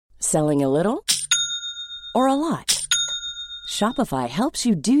Selling a little or a lot? Shopify helps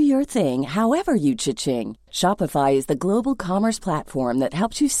you do your thing however you cha-ching. Shopify is the global commerce platform that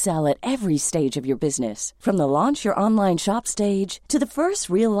helps you sell at every stage of your business. From the launch your online shop stage to the first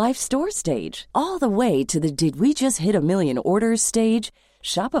real-life store stage, all the way to the did we just hit a million orders stage.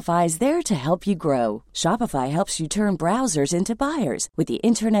 Shopify is there to help you grow. Shopify helps you turn browsers into buyers with the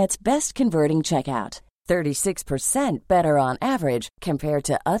internet's best converting checkout. 36% better on average compared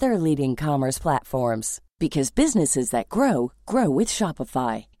to other leading commerce platforms. Because businesses that grow, grow with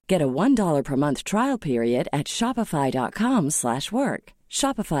Shopify. Get a $1 per month trial period at shopify.com/work.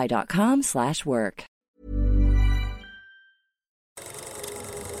 Shopify.com/work.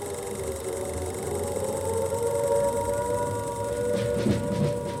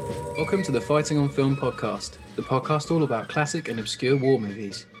 Welcome to the Fighting on Film podcast, the podcast all about classic and obscure war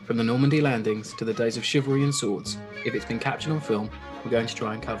movies, from the Normandy landings to the days of chivalry and swords. If it's been captured on film, we're going to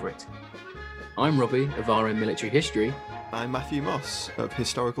try and cover it. I'm Robbie of RM Military History. I'm Matthew Moss of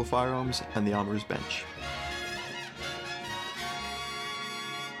Historical Firearms and the Armourer's Bench.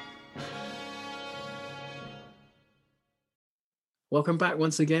 Welcome back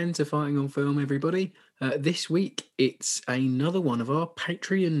once again to Fighting on Film, everybody. This week, it's another one of our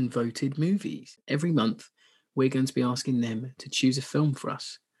Patreon voted movies. Every month, we're going to be asking them to choose a film for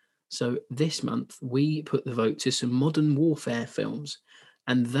us. So this month, we put the vote to some modern warfare films,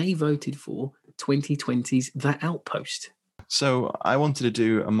 and they voted for 2020's The Outpost. So I wanted to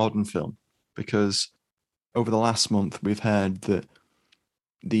do a modern film because over the last month, we've heard that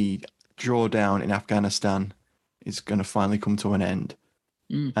the drawdown in Afghanistan is going to finally come to an end.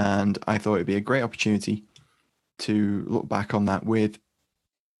 And I thought it'd be a great opportunity to look back on that with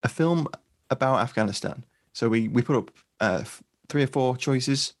a film about Afghanistan. So we put up 3 or 4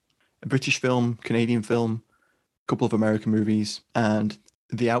 choices: a British film, Canadian film, a couple of American movies, and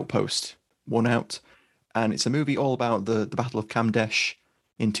The Outpost won out. And it's a movie all about the Battle of Kamdesh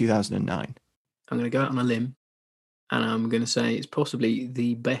in 2009. I'm going to go out on a limb, and I'm going to say it's possibly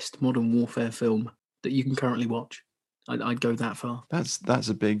the best modern warfare film that you can currently watch. I'd go that far. That's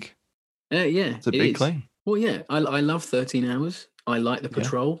a big yeah, it's a big claim. Well, yeah, I love 13 Hours. I like The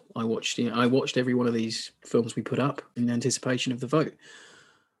Patrol. Yeah. I watched every one of these films we put up in anticipation of the vote.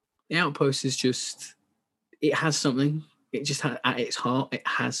 The Outpost is just, it has something. It just at its heart, it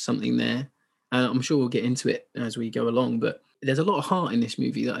has something there. I'm sure we'll get into it as we go along, but there's a lot of heart in this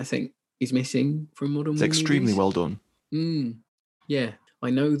movie that I think is missing from modern war movies. It's extremely well done. Yeah,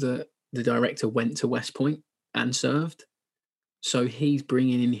 I know that the director went to West Point and served, so he's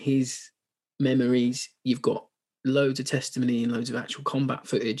bringing in his memories. You've got loads of testimony and loads of actual combat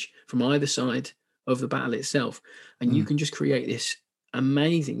footage from either side of the battle itself, and you can just create this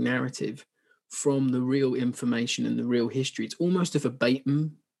amazing narrative from the real information and the real history. It's almost a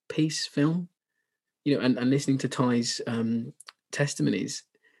verbatim piece film, you know, and listening to Ty's testimonies,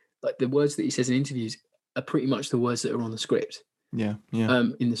 like the words that he says in interviews are pretty much the words that are on the script. Yeah.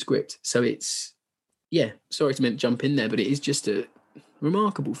 In the script. So it's, sorry to jump in there, but it is just a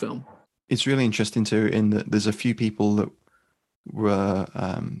remarkable film. It's really interesting too, in that there's a few people that were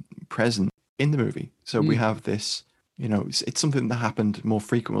present in the movie. So we have this, you know, it's something that happened more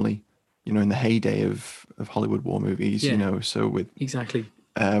frequently, you know, in the heyday of Hollywood war movies, you know. So with exactly,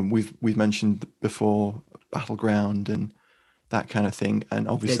 we've mentioned before Battleground and that kind of thing, and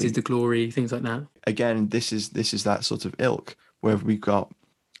obviously Is the Glory, things like that. Again, this is that sort of ilk where we've got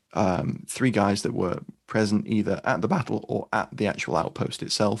 3 guys that were present either at the battle or at the actual outpost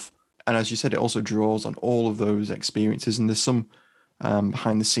itself. And as you said, it also draws on all of those experiences. And there's some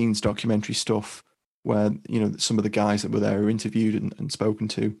behind the scenes documentary stuff where, you know, some of the guys that were there are interviewed and spoken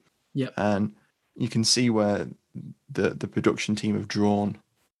to. Yeah. And you can see where the production team have drawn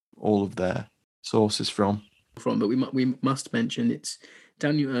all of their sources from. But we must mention it's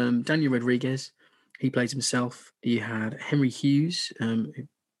Daniel Rodriguez. He plays himself. He had Henry Hughes,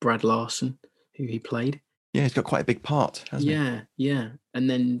 Brad Larson, who he played. Yeah, he's got quite a big part, hasn't he? Yeah. And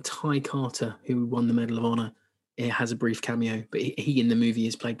then Ty Carter, who won the Medal of Honor, has a brief cameo, but he in the movie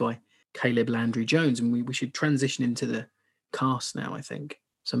is played by Caleb Landry Jones. And we should transition into the cast now, I think.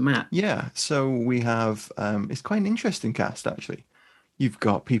 So Matt. Yeah, so we have, it's quite an interesting cast, actually. You've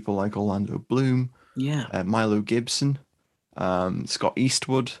got people like Orlando Bloom, Milo Gibson, Scott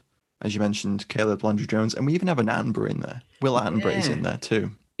Eastwood, as you mentioned, Caleb Landry Jones, and we even have an Attenborough in there. Will Attenborough is in there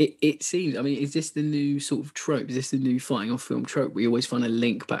too. It seems, I mean, is this the new sort of trope? Is this the new fighting on film trope? We always find a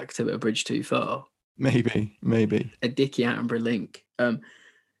link back to A Bridge Too Far. Maybe. A Dickie Attenborough link.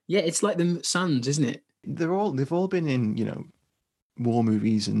 It's like the Sons, isn't it? They've all been in, you know, war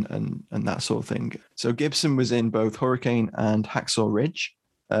movies and that sort of thing. So Gibson was in both Hurricane and Hacksaw Ridge.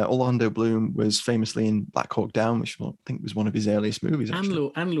 Orlando Bloom was famously in Black Hawk Down, which I think was one of his earliest movies,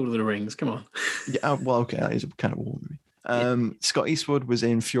 actually. And Lord of the Rings. Come on. Yeah, well, okay, that is a kind of war movie. Scott Eastwood was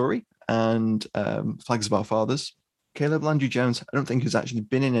in Fury and Flags of Our Fathers. Caleb Landry Jones, I don't think he's actually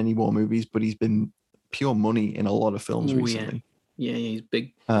been in any war movies, but he's been pure money in a lot of films recently. Yeah, he's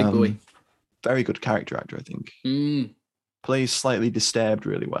big boy. Very good character actor, I think. Plays slightly disturbed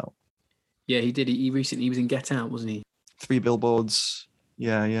really well. Yeah, he did. He recently was in Get Out, wasn't he? 3 Billboards.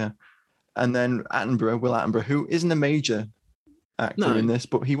 Yeah. And then Will Attenborough, who isn't a major actor in this,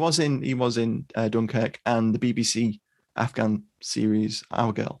 but he was in Dunkirk and the BBC Afghan series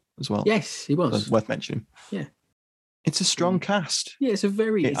Our Girl as well. Yes, he was. That's worth mentioning. Yeah. It's a strong cast. Yeah,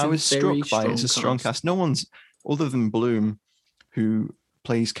 I was struck by it. It's a strong cast. No one's, other than Bloom, who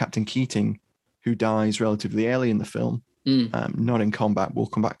plays Captain Keating, who dies relatively early in the film, not in combat. We'll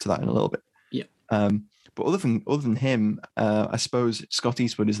come back to that in a little bit. Yeah. But other than him, I suppose Scott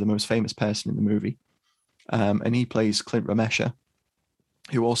Eastwood is the most famous person in the movie. And he plays Clint Ramesha,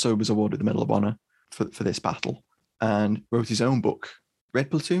 who also was awarded the Medal of Honor for this battle and wrote his own book, Red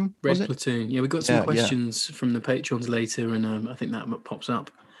Platoon. Red Platoon. Yeah, we got some questions from the Patrons later, and I think that pops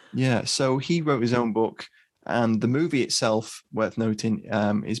up. Yeah, so he wrote his own book, and the movie itself, worth noting,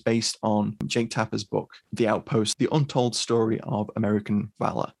 is based on Jake Tapper's book, The Outpost, The Untold Story of American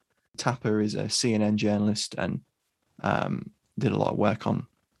Valor. Tapper is a CNN journalist and did a lot of work on,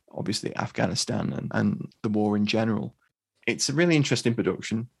 obviously, Afghanistan and the war in general. It's a really interesting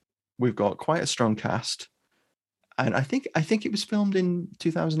production. We've got quite a strong cast. And I think it was filmed in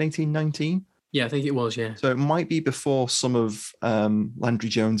 2018-19. Yeah, I think it was, yeah. So it might be before some of Landry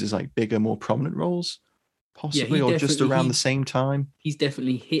Jones's like bigger, more prominent roles, possibly, or just around the same time. He's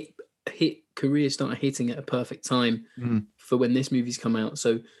definitely started hitting at a perfect time for when this movie's come out.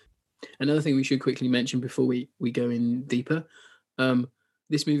 So another thing we should quickly mention before we go in deeper,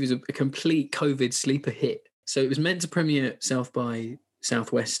 this movie is a complete COVID sleeper hit. So it was meant to premiere at South by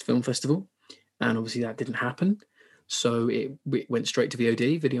Southwest Film Festival, and obviously that didn't happen. So it went straight to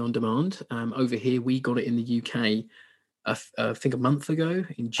VOD, video on demand. Over here, we got it in the UK, I think a month ago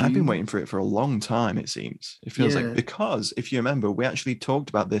in June. I've been waiting for it for a long time, it seems. It feels like, because if you remember, we actually talked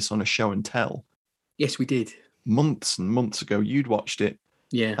about this on a show and tell. Yes, we did. Months and months ago. You'd watched it.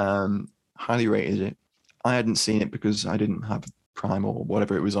 Yeah. Highly rated it. I hadn't seen it because I didn't have Prime or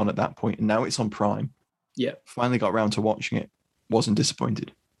whatever it was on at that point. And now it's on Prime. Yeah. Finally got around to watching it. Wasn't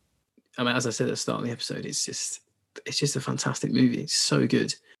disappointed. I mean, as I said at the start of the episode, it's just a fantastic movie. It's so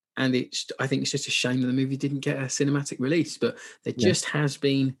good. And I think it's just a shame that the movie didn't get a cinematic release, but there just has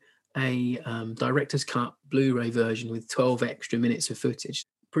been a director's cut Blu-ray version with 12 extra minutes of footage.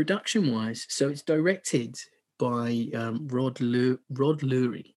 Production-wise, so it's directed by Rod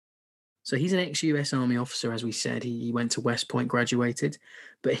Lurie. So he's an ex-US Army officer, as we said. He went to West Point, graduated,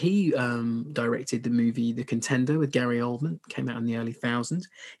 but he directed the movie The Contender with Gary Oldman, came out in the early thousands.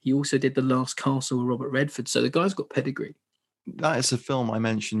 He also did The Last Castle with Robert Redford. So the guy's got pedigree. That is a film I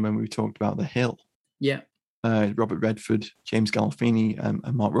mentioned when we talked about The Hill. Yeah. Robert Redford, James Gandolfini, and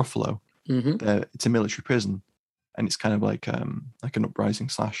Mark Ruffalo. Mm-hmm. It's a military prison, and it's kind of like an uprising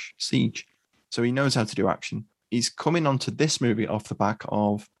 / siege. So he knows how to do action. He's coming onto this movie off the back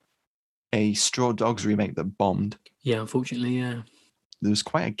of a Straw Dogs remake that bombed. Yeah, unfortunately, yeah. There's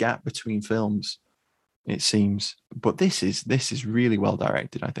quite a gap between films, it seems. But this is really well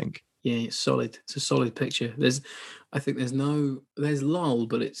directed, I think. Yeah, it's solid. It's a solid picture. There's lull,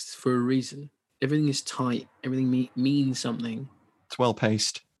 but it's for a reason. Everything is tight. Everything means something. It's well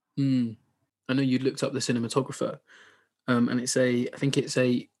paced. I know you looked up the cinematographer, and I think it's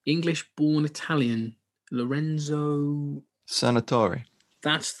a English-born Italian, Lorenzo Senatore.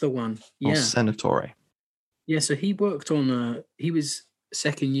 That's the one. Yeah. Or Senatore. Yeah, so he worked on he was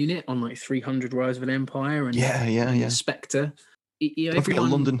second unit on like 300 Rise of an Empire and Spectre. Don't forget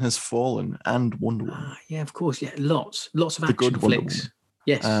London Has Fallen and Wonder Woman. Yeah, of course. Yeah, lots of action flicks.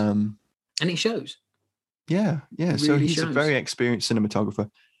 Yes. And it shows. Yeah. It so really he's shows. A very experienced cinematographer.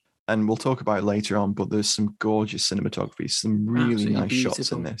 And we'll talk about it later on, but there's some gorgeous cinematography, some really Absolutely nice beautiful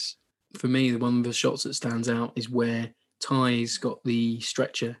shots in this. For me, one of the shots that stands out is where Ty's got the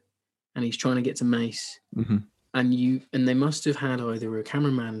stretcher and he's trying to get to Mace. Mm-hmm. And they must have had either a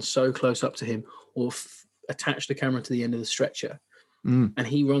cameraman so close up to him or attached the camera to the end of the stretcher. And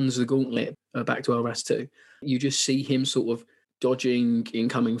he runs the gauntlet back to Al-Ras 2. You just see him sort of dodging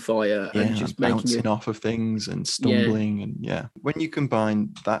incoming fire and just bouncing off of things and stumbling. And when you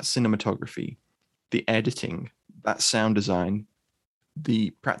combine that cinematography, the editing, that sound design,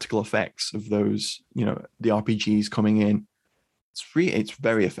 the practical effects of those, the RPGs coming in, it's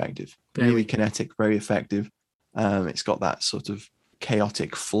very effective. Really kinetic, very effective. It's got that sort of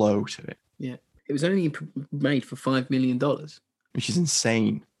chaotic flow to it. Yeah. It was only made for $5 million, which is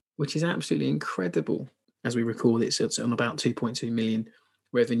insane. which is absolutely incredible. As we record, it's on about 2.2 million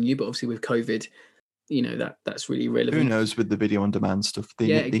revenue, but obviously with COVID, that's really relevant. Who knows with the video on demand stuff? They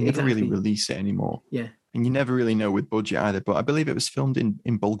Yeah, never really exactly. release it anymore. Yeah. And you never really know with budget either. But I believe it was filmed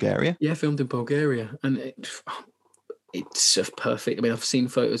in Bulgaria. Yeah, filmed in Bulgaria. And it's just perfect. I mean, I've seen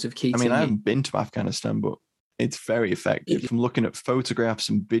photos of Keating. I mean, I haven't been to Afghanistan, but it's very effective. From looking at photographs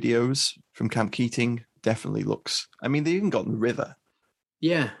and videos from Camp Keating, definitely looks. I mean, they even got the river.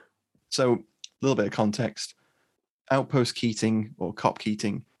 Yeah. So, a little bit of context. Outpost Keating, or Cop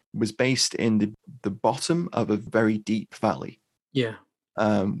Keating, was based in the bottom of a very deep valley. Yeah.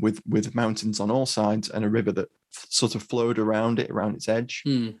 With mountains on all sides and a river that sort of flowed around its edge.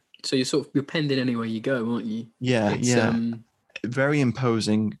 So you're penned in anywhere you go, aren't you? Yeah, very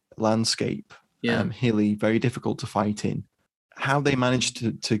imposing landscape. Yeah. Hilly, very difficult to fight in. How they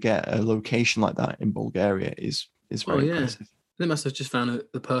managed to get a location like that in Bulgaria is very impressive. They must have just found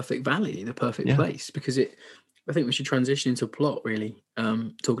the perfect valley, the perfect place, because I think we should transition into plot, really,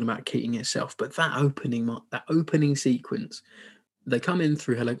 talking about Keating itself. But that opening sequence, they come in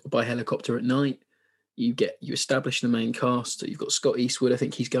by helicopter at night. You establish the main cast. You've got Scott Eastwood. I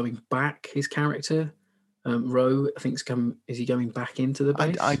think he's going back. His character, Roe, I think is he going back into the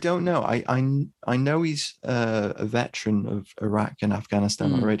base? I don't know. I know he's a veteran of Iraq and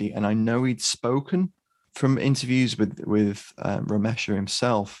Afghanistan already, and I know he'd spoken from interviews with Ramesha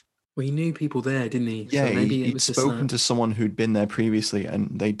himself. Well, he knew people there, didn't he? Yeah, so maybe he'd spoken to someone who'd been there previously,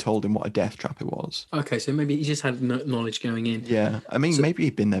 and they told him what a death trap it was. Okay, so maybe he just had knowledge going in. Yeah, I mean, maybe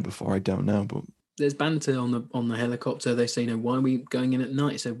he'd been there before. I don't know, but there's banter on the helicopter. They say, why are we going in at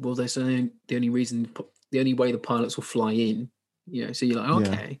night? So, well, they're saying the only way the pilots will fly in. So you're like,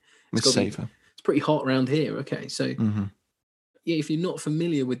 okay, it's safer. It's pretty hot around here. Okay, so if you're not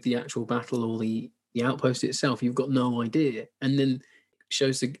familiar with the actual battle or the outpost itself, you've got no idea. And then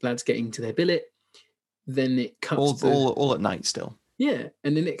shows the lads getting to their billet. Then it cuts all at night still. Yeah,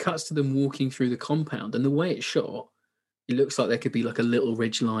 and then it cuts to them walking through the compound, and the way it's shot, it looks like there could be like a little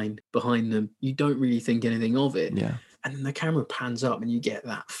ridge line behind them. You don't really think anything of it. Yeah. And then the camera pans up, and you get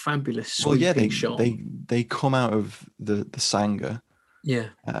that fabulous sweeping shot. They come out of the Sangha. Yeah.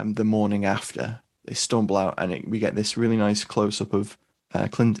 The morning after they stumble out, and we get this really nice close up of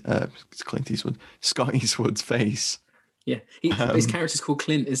Scott Eastwood's face. Yeah, his character's called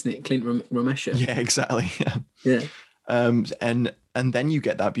Clint, isn't it? Clint Ramesha. Yeah, exactly. Yeah. And then you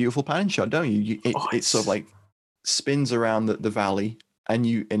get that beautiful pan shot, don't you? It sort of like spins around the valley, and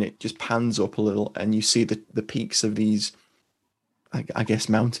it just pans up a little, and you see the peaks of these, I guess,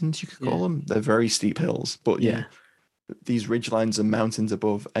 mountains you could call them. They're very steep hills, but these ridge lines and mountains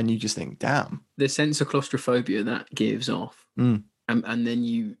above, and you just think, damn. The sense of claustrophobia that gives off, and then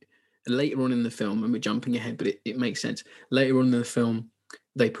you. Later on in the film, and we're jumping ahead, but it makes sense. Later on in the film,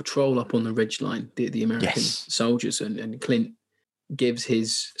 they patrol up on the ridgeline, the American soldiers, and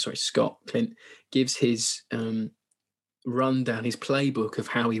Scott Clint gives his rundown, his playbook of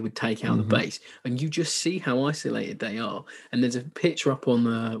how he would take out the base, and you just see how isolated they are. And there's a picture up on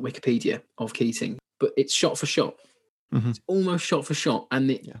the Wikipedia of Keating, but it's shot for shot. It's almost shot for shot,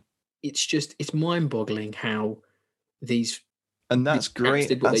 and it's mind-boggling how these. And that's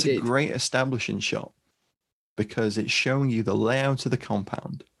great. That's a great establishing shot, because it's showing you the layout of the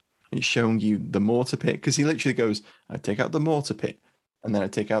compound. It's showing you the mortar pit, because he literally goes, I take out the mortar pit, and then I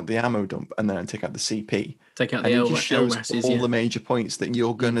take out the ammo dump, and then I take out the CP. Take out the LRASs, all the major points that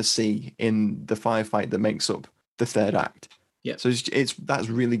you're going to see in the firefight that makes up the third act. Yeah. So that's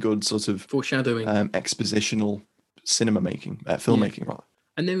really good sort of foreshadowing, expositional cinema making, filmmaking rather.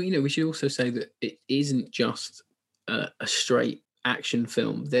 And then we should also say that it isn't just a straight action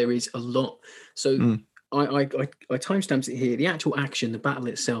film. There is a lot. So I timestamps it here. The actual action, the battle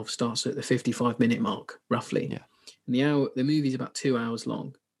itself, starts at the 55-minute mark, roughly. Yeah. And the movie's about 2 hours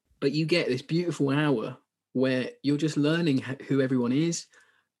long, but you get this beautiful hour where you're just learning who everyone is,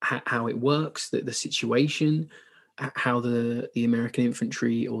 how it works, the situation, how the American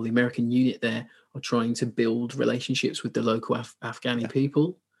infantry or the American unit there are trying to build relationships with the local Afghani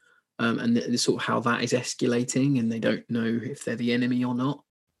people. And the sort of how that is escalating, and they don't know if they're the enemy or not.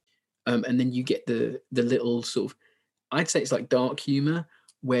 And then you get the little sort of, I'd say it's like dark humor,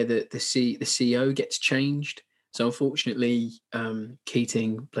 where the CO gets changed. So unfortunately,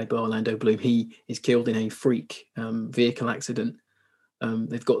 Keating, played by Orlando Bloom, he is killed in a freak vehicle accident.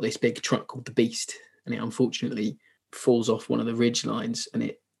 They've got this big truck called the Beast, and it unfortunately falls off one of the ridge lines, and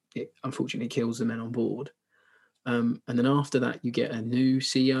it unfortunately kills the men on board. And then after that, you get a new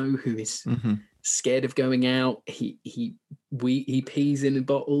CO who is scared of going out. He pees in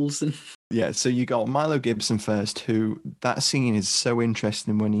bottles and Yeah, so you got Milo Gibson first, who that scene is so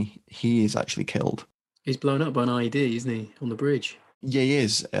interesting when he is actually killed. he's blown up by an IED, isn't he, on the bridge? Yeah, he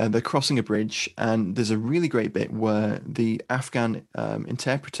is. They're crossing a bridge, and there's a really great bit where the Afghan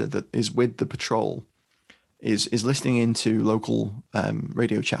interpreter that is with the patrol is listening into local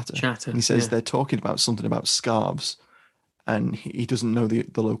radio chatter. And he says they're talking about something about scarves, and he doesn't know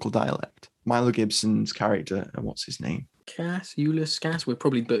the local dialect. Milo Gibson's character, what's his name? Ulysses Cass. We're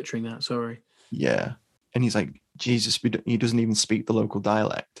probably butchering that. Sorry. Yeah, and he's like, Jesus, he doesn't even speak the local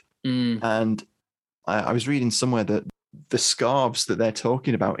dialect. And I was reading somewhere that the scarves that they're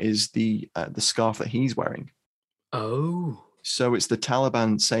talking about is the scarf that he's wearing. Oh. So it's the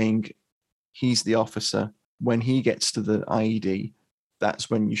Taliban saying he's the officer. When he gets to the IED, that's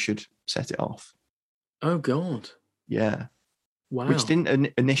when you should set it off. Oh, God. Yeah. Wow. Which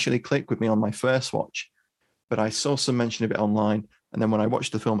didn't initially click with me on my first watch, but I saw some mention of it online. And then when I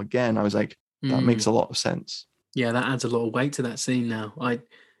watched the film again, I was like, that makes a lot of sense. Yeah, that adds a lot of weight to that scene now.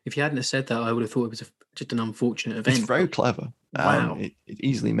 If you hadn't have said that, I would have thought it was just an unfortunate event. It's very clever. Wow. It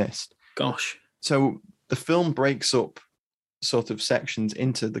easily missed. Gosh. So the film breaks up sort of sections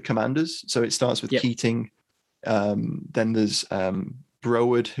into the commanders. So it starts with Keating. Then there's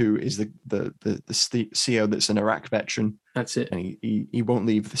Broward, who is the CO that's an Iraq veteran. That's it. And he won't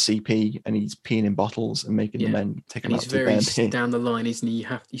leave the CP, and he's peeing in bottles and making the men take him out to bed. He's very down the line, isn't he?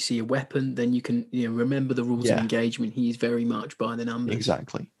 You see a weapon, then you can remember the rules of engagement. He's very much by the numbers.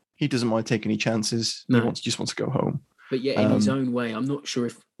 Exactly. He doesn't want to take any chances. No. He just wants to go home. But yeah, in his own way. I'm not sure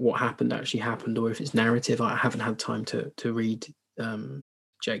if what happened actually happened or if it's narrative. I haven't had time to read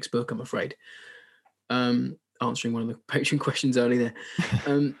Jake's book, I'm afraid. Answering one of the Patreon questions earlier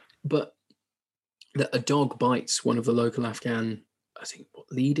there. But that a dog bites one of the local Afghan, I think,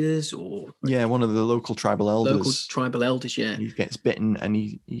 leaders or... Yeah, one of the local tribal elders. Yeah. He gets bitten and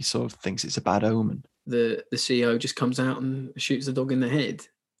he sort of thinks it's a bad omen. The CO just comes out and shoots the dog in the head.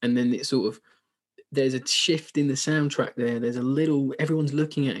 And then it sort of... There's a shift in the soundtrack there. There's a little... Everyone's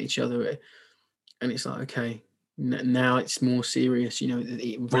looking at each other. And it's like, okay, now it's more serious.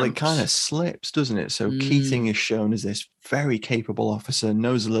 It kind of slips, doesn't it? So Keating is shown as this very capable officer,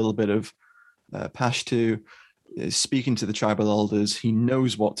 knows a little bit of Pashto, is speaking to the tribal elders. He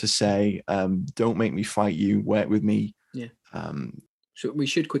knows what to say. Don't make me fight you. Work with me. Yeah. So we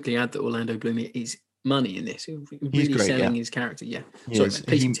should quickly add that Orlando Bloom is money in this. He's great, selling his character. Yeah.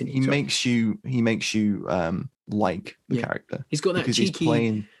 He makes you like the character. He's got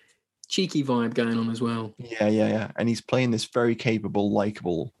that cheeky vibe going on as well. Yeah. And he's playing this very capable,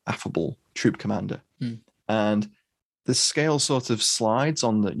 likable, affable troop commander. And the scale sort of slides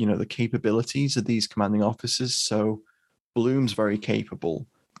on the capabilities of these commanding officers. So Bloom's very capable.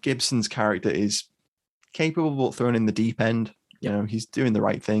 Gibson's character is capable, but thrown in the deep end. He's doing the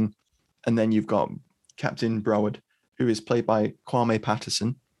right thing. And then you've got Captain Broward, who is played by Kwame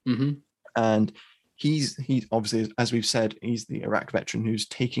Patterson. And he's obviously, as we've said, he's the Iraq veteran who's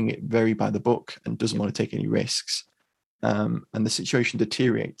taking it very by the book and doesn't want to take any risks. And the situation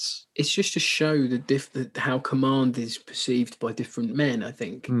deteriorates. It's just to show how command is perceived by different men, I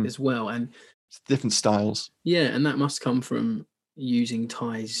think, as well. And it's different styles. Yeah, and that must come from using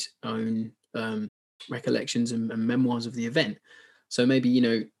Ty's own recollections and memoirs of the event. So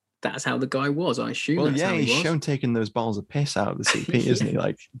maybe, that's how the guy was. I assume. Well, that's how he he's was. shown taking those balls of piss out of the CP, isn't he?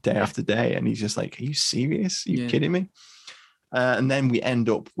 Like day after day. And he's just like, are you serious? Are you kidding me? And then we end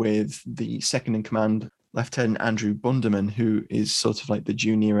up with the second in command, Lieutenant Andrew Bunderman, who is sort of like the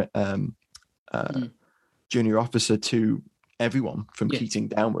junior officer to everyone from Keating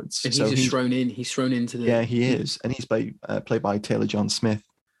downwards. And he's thrown in. He's thrown into the... Yeah, he is. And he's played by Taylor John Smith.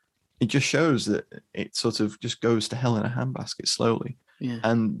 It just shows that it sort of just goes to hell in a handbasket slowly. Yeah.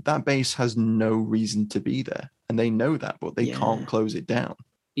 And that base has no reason to be there. And they know that, but they can't close it down.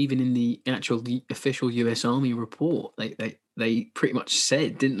 Even in the official US Army report, they pretty much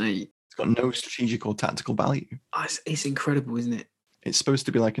said, didn't they? It's got no strategic or tactical value. It's incredible, isn't it? It's supposed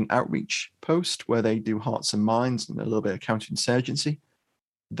to be like an outreach post where they do hearts and minds and a little bit of counterinsurgency.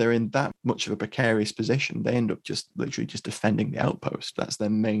 They're in that much of a precarious position. They end up just literally just defending the outpost. That's their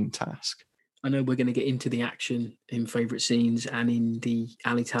main task. I know we're going to get into the action in favourite scenes and in the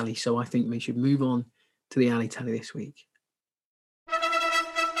alley tally, so I think we should move on to the alley tally this week.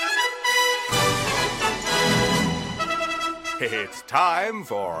 It's time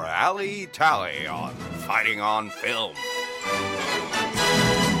for Alley Tally on Fighting on Film.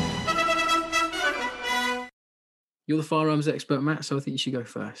 You're the firearms expert, Matt, so I think you should go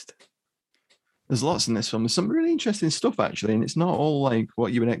first. There's lots in this film. There's some really interesting stuff, actually, and it's not all like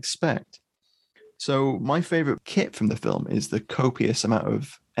what you would expect. So my favorite kit from the film is the copious amount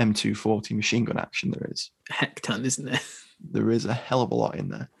of M240 machine gun action there is. A heck ton, isn't there? There is a hell of a lot in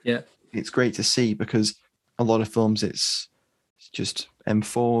there. Yeah. It's great to see because a lot of films it's just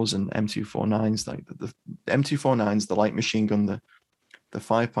M4s and M249s. Like the M249s, the light machine gun, the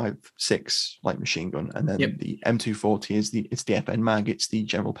 5.56 light machine gun, and then the M240 is the FN mag. It's the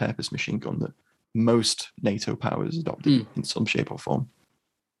general purpose machine gun that most NATO powers adopted in some shape or form.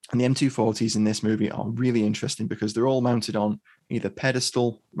 And the M240s in this movie are really interesting because they're all mounted on either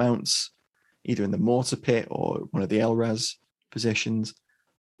pedestal mounts, either in the mortar pit or one of the LRAS positions,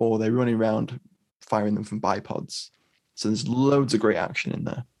 or they're running around firing them from bipods. So there's loads of great action in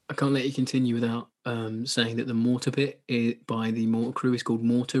there. I can't let you continue without saying that the mortar pit by the mortar crew is called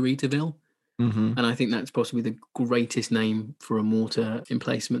Mortar Eaterville. Mm-hmm. And I think that's possibly the greatest name for a mortar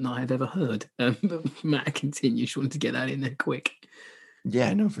emplacement that I've ever heard. But Matt, continue. Just wanted to get that in there quick.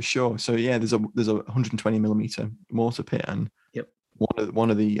 Yeah, no, for sure. So yeah, there's a 120 millimeter mortar pit, and one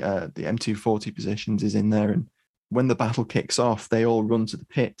of the M240 positions is in there. And when the battle kicks off, they all run to the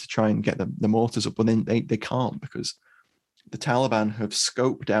pit to try and get the mortars up, but then they can't because the Taliban have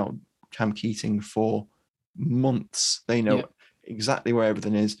scoped out Camp Keating for months. They know exactly where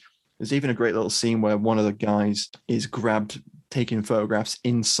everything is. There's even a great little scene where one of the guys is grabbed taking photographs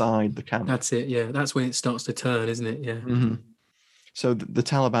inside the camp. That's it. Yeah, that's when it starts to turn, isn't it? Yeah. Mm-hmm. So the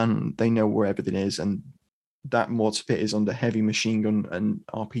Taliban, they know where everything is, and that mortar pit is under heavy machine gun and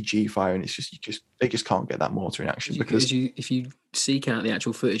RPG fire, and it's just they just can't get that mortar in action because if you seek out the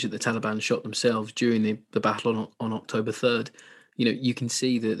actual footage that the Taliban shot themselves during the battle on October 3rd, you can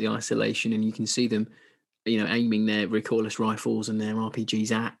see the isolation, and you can see them, aiming their recoilless rifles and their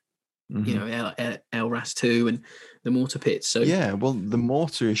RPGs at LRAS 2 and the mortar pits. So yeah, well, the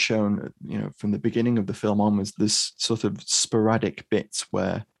mortar is shown, from the beginning of the film onwards. There's sort of sporadic bits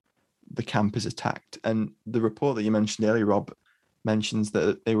where the camp is attacked, and the report that you mentioned earlier, Rob, mentions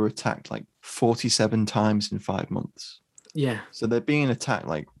that they were attacked like 47 times in 5 months. Yeah. So they're being attacked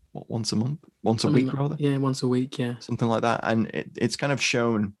like once a week, rather. Yeah, once a week. Yeah, something like that, and it's kind of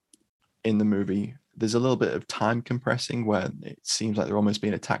shown in the movie. There's a little bit of time compressing where it seems like they're almost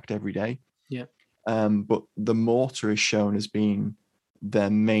being attacked every day. Yeah. But the mortar is shown as being their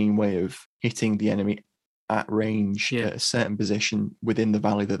main way of hitting the enemy at range at a certain position within the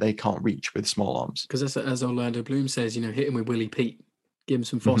valley that they can't reach with small arms. Because as Orlando Bloom says, hit him with Willie Pete, give him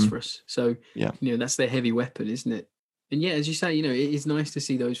some phosphorus. So, that's their heavy weapon, isn't it? And yeah, as you say, it is nice to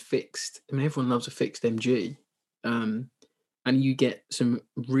see those fixed. I mean, everyone loves a fixed MG. And you get some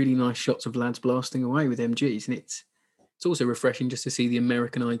really nice shots of lads blasting away with MGs. And it's also refreshing just to see the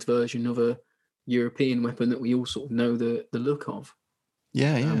Americanized version of a European weapon that we all sort of know the look of.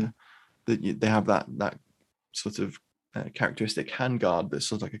 Yeah. They have that sort of characteristic handguard that's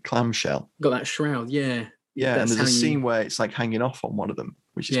sort of like a clamshell. Got that shroud, yeah. Yeah, and there's a scene where it's like hanging off on one of them,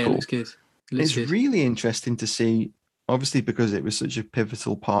 which is cool. Yeah, looks good. It's really interesting to see, obviously, because it was such a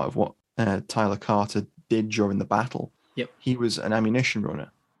pivotal part of what Tyler Carter did during the battle. Yep. He was an ammunition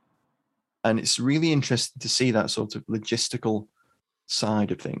runner. And it's really interesting to see that sort of logistical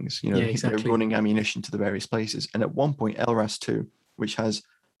side of things. They're running ammunition to the various places. And at one point, LRAS 2, which has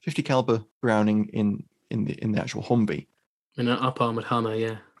 50 caliber Browning in the actual Humvee. And an up armored Hummer,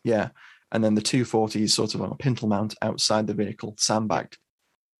 yeah. Yeah. And then the 240 is sort of on a pintle mount outside the vehicle, sandbagged.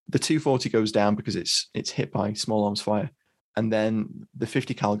 The 240 goes down because it's hit by small arms fire. And then the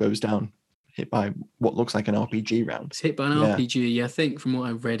 50 cal goes down, hit by what looks like an RPG round. It's hit by an RPG. Yeah, I think from what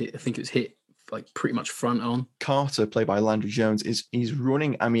I read, I think it was hit like pretty much front on. Carter, played by Landry Jones, he's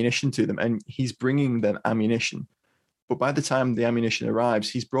running ammunition to them, and he's bringing them ammunition. But by the time the ammunition arrives,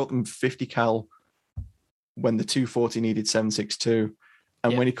 he's brought them 50 cal when the 240 needed 7.62.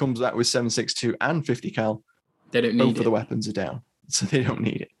 And when he comes back with 7.62 and 50 cal, they don't need both of the weapons are down. So they don't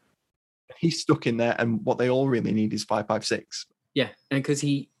need it. He's stuck in there, and what they all really need is 5.56. Yeah, and because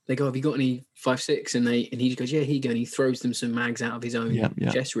they go, have you got any 5.6? And he just goes, yeah, here you go. And he throws them some mags out of his own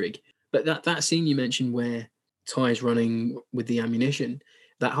chest rig. But that scene you mentioned where Ty's running with the ammunition,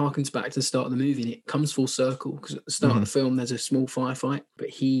 that harkens back to the start of the movie, and it comes full circle because at the start of the film there's a small firefight, but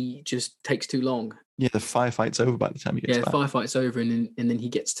he just takes too long. Yeah, the firefight's over by the time he gets back. Yeah, the firefight's over, and then he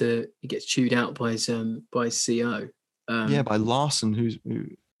gets chewed out by his CO. By Larson,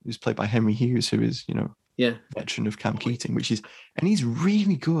 who's played by Henry Hughes, who is veteran of Camp Keating, and he's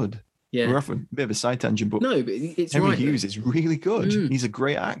really good. Yeah, we're off a bit of a side tangent, but no, but it's Henry Hughes is really good. He's a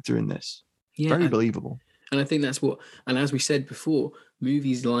great actor in this. Very believable. And I think that's what, and as we said before,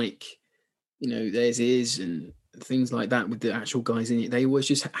 movies like, There's Is and things like that with the actual guys in it, they always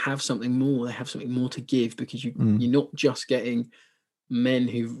just have something more. They have something more to give because you're not just getting men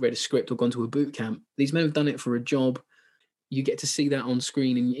who've read a script or gone to a boot camp. These men have done it for a job. You get to see that on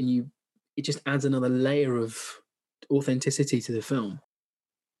screen, and it just adds another layer of authenticity to the film.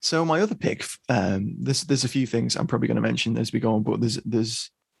 So my other pick, there's a few things I'm probably going to mention as we go on, but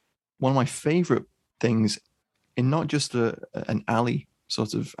there's one of my favorite things in not just an alley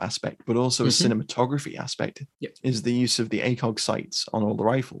sort of aspect, but also a cinematography aspect, is the use of the ACOG sights on all the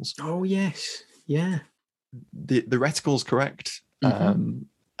rifles. Oh yes, yeah. The reticle's correct, and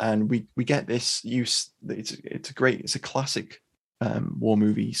we get this use. It's a classic war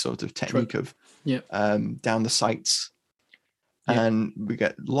movie sort of technique of down the sights. And we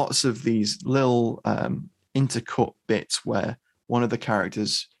get lots of these little intercut bits where one of the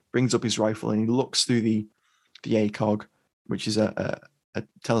characters brings up his rifle and he looks through the ACOG, which is a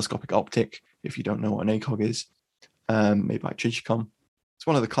telescopic optic, if you don't know what an ACOG is, made by Chichicom. It's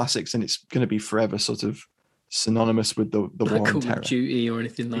one of the classics, and it's going to be forever sort of synonymous with the like War on Call Terror. of Duty or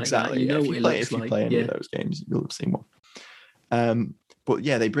anything like exactly, that. You know if what you it play, looks if you like. play any of those games, you'll have seen one. But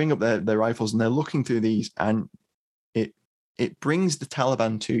yeah, they bring up their rifles and they're looking through these, and it brings the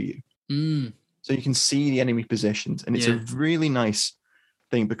Taliban to you. So you can see the enemy positions, and it's a really nice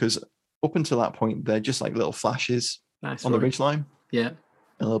thing, because up until that point, they're just like little flashes on the ridgeline. Yeah.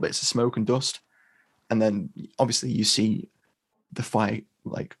 And little bits of smoke and dust. And then obviously you see the fight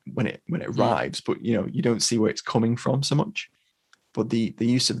like when it arrives, but you don't see where it's coming from so much. But the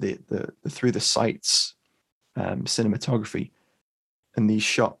use of the through the sights cinematography and these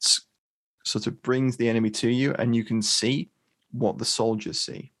shots sort of brings the enemy to you, and you can see what the soldiers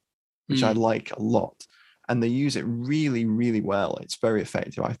see, which I like a lot. And they use it really, really well. It's very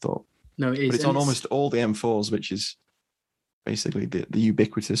effective, I thought. No, it is. But it's on almost all the M4s, which is basically the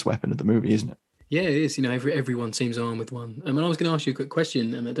ubiquitous weapon of the movie, isn't it? Yeah, it is. Everyone seems armed with one. I was going to ask you a quick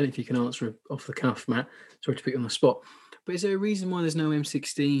question, and I don't know if you can answer off the cuff, Matt. Sorry to put you on the spot. But is there a reason why there's no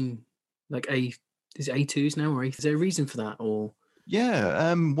M16, like is it A2s now, or is there a reason for that, or?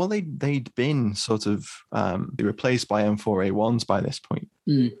 Yeah, well, they'd been sort of replaced by M4A1s by this point.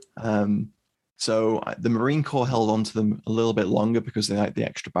 So the Marine Corps held on to them a little bit longer because they like the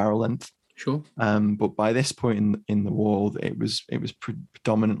extra barrel length. Sure. But by this point in the war, it was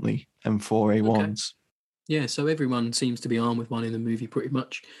predominantly M4A1s. Okay. Yeah, so everyone seems to be armed with one in the movie pretty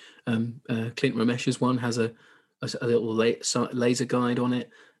much. Clint Ramesh's one has a little laser guide on it.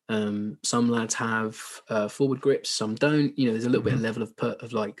 Some lads have forward grips, some don't. There's a little bit of level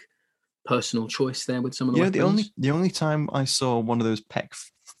of like personal choice there with some of the weapons. The only time I saw one of those PEC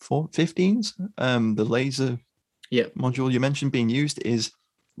 15s, the laser module you mentioned being used, is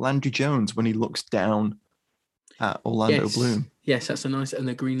Landry Jones when he looks down at Orlando Bloom. Yes, that's a nice, and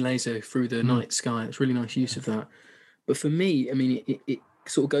the green laser through the night sky. It's really nice use of that. But for me, it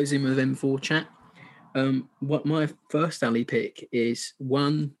sort of goes in with M4 chat. What my first alley pick is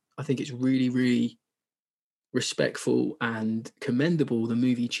one. I think it's really, really respectful and commendable. The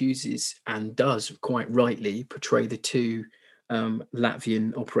movie chooses and does quite rightly portray the two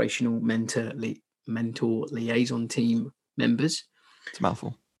Latvian operational mentor liaison team members. It's a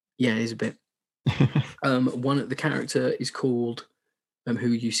mouthful. Yeah, it is a bit. The character is called, who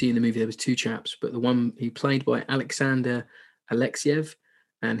you see in the movie, there was two chaps, but the one he played by Alexander Alexiev,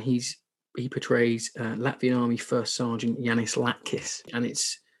 and he portrays Latvian Army First Sergeant Yanis Latkis, and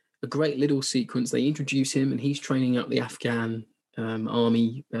it's a great little sequence. They introduce him, and he's training up the Afghan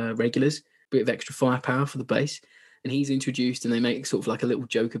army regulars, bit of extra firepower for the base, and he's introduced, and they make sort of like a little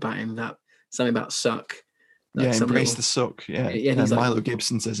joke about him, about something about suck. Embrace the suck. Yeah, and Milo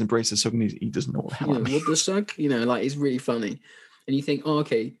Gibson says embrace the suck, and he doesn't know what the hell that means. What the suck? It's really funny, and you think, oh,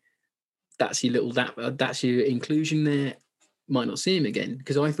 okay, that's your little that's your inclusion there. Might not see him again,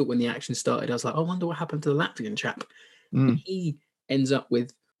 because I thought when the action started, I was like, I wonder what happened to the Latvian chap. And he ends up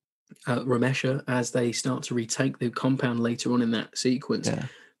with Ramesha as they start to retake the compound later on in that sequence. Yeah.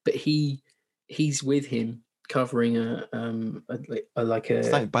 But he's with him, covering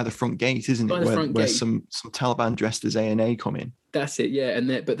it's like by the front gate, isn't it? Where some Taliban dressed as A&A come in. That's it, yeah. And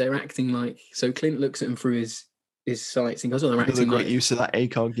they're acting like, so Clint looks at him through his sights and goes, "Oh, they're acting great use of that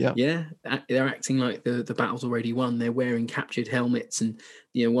ACOG." Yeah, they're acting like the battle's already won. They're wearing captured helmets, and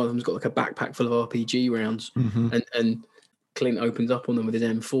one of them's got like a backpack full of RPG rounds, and Clint opens up on them with his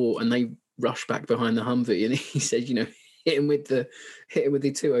M4, and they rush back behind the Humvee, and he says, hit him with the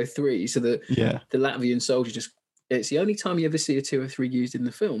 203. So the Latvian soldier just. It's the only time you ever see a 203 used in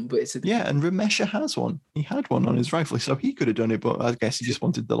the film, but it's and Ramesha has one. He had one on his rifle, so he could have done it, but I guess he just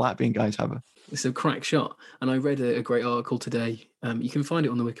wanted the Latvian guy to have it. It's a crack shot, and I read a great article today. You can find it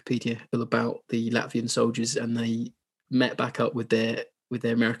on the Wikipedia about the Latvian soldiers, and they met back up with their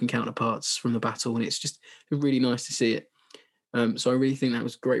American counterparts from the battle, and it's just really nice to see it. So I really think that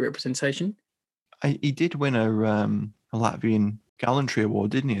was great representation. He did win a Latvian Gallantry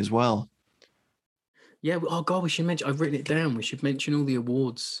Award, didn't he, as well? Yeah. Oh God, we should mention. I've written it down. We should mention all the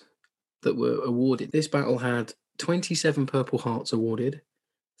awards that were awarded. This battle had 27 Purple Hearts awarded,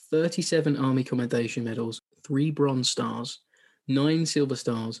 37 Army Commendation Medals, 3 Bronze Stars, 9 Silver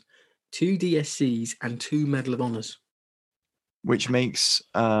Stars, 2 DSCs, and 2 Medal of Honors. Which makes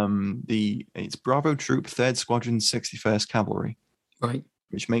it's Bravo Troop 3rd Squadron 61st Cavalry. Right.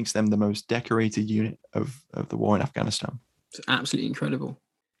 Which makes them the most decorated unit of the war in Afghanistan. It's absolutely incredible.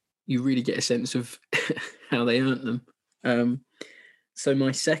 You really get a sense of how they earned them. So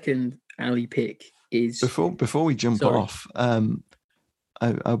my second alley pick is... Before we jump off,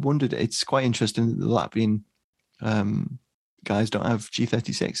 I wondered, it's quite interesting that the Latvian guys don't have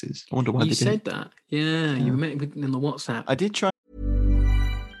G36s. I wonder why you they said didn't. that. Yeah, you met in the WhatsApp. I did try.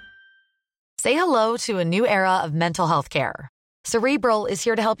 Say hello to a new era of mental health care. Cerebral is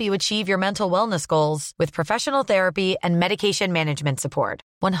here to help you achieve your mental wellness goals with professional therapy and medication management support.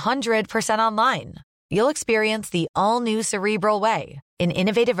 100% online. You'll experience the all-new Cerebral Way, an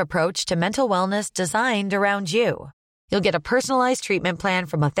innovative approach to mental wellness designed around you. You'll get a personalized treatment plan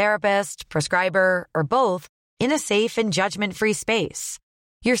from a therapist, prescriber, or both in a safe and judgment-free space.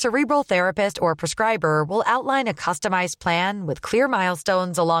 Your Cerebral therapist or prescriber will outline a customized plan with clear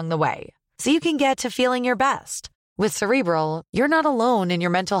milestones along the way, so you can get to feeling your best. With Cerebral, you're not alone in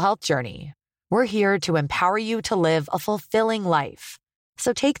your mental health journey. We're here to empower you to live a fulfilling life.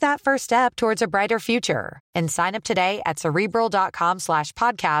 So take that first step towards a brighter future and sign up today at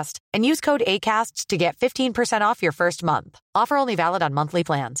Cerebral.com/podcast and use code ACAST to get 15% off your first month. Offer only valid on monthly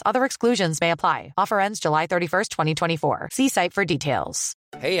plans. Other exclusions may apply. Offer ends July 31st, 2024. See site for details.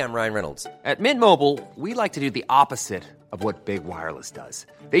 Hey, I'm Ryan Reynolds. At Mint Mobile, we like to do the opposite of what Big Wireless does.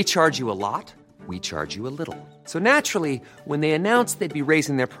 They charge you a lot. We charge you a little. So naturally, when they announced they'd be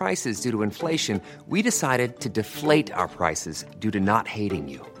raising their prices due to inflation, we decided to deflate our prices due to not hating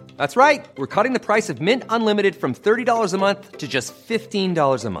you. That's right. We're cutting the price of Mint Unlimited from $30 a month to just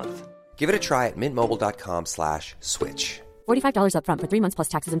 $15 a month. Give it a try at mintmobile.com/switch. $45 up front for 3 months plus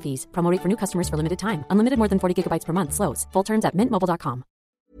taxes and fees. Promo rate for new customers for limited time. Unlimited more than 40 gigabytes per month. Slows full terms at mintmobile.com.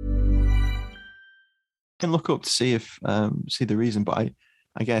 I can look up to see if see the reason, but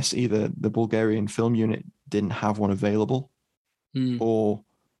I guess either the Bulgarian film unit didn't have one available, or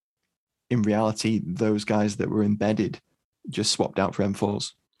in reality, those guys that were embedded just swapped out for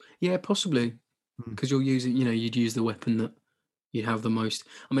M4s. Yeah, possibly. Because you're using, you'd use the weapon that you'd have the most.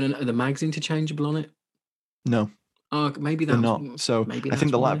 I mean, are the mags interchangeable on it? No. Maybe they're that's not. So I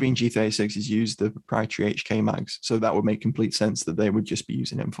think the Latvian G36s use the proprietary HK mags, so that would make complete sense that they would just be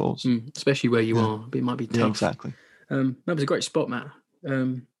using M4s. Especially where you are. It might be tough. Yeah, exactly. That was a great spot, Matt.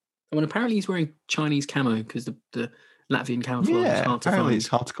 Apparently he's wearing Chinese camo because the Latvian camouflage is hard to find. Apparently it's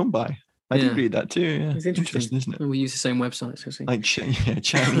hard to come by. I did read that too. Yeah, it's interesting, isn't it? We use the same websites. Like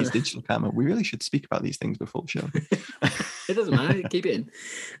Chinese digital camo. We really should speak about these things before the show. It doesn't matter. Keep it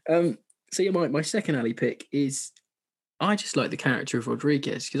in. So yeah, my second alley pick is, I just like the character of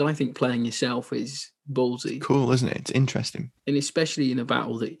Rodriguez because I think playing yourself is ballsy. It's cool, isn't it? It's interesting, and especially in a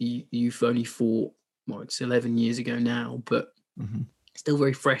battle that you've only fought. Well, it's 11 years ago now, but still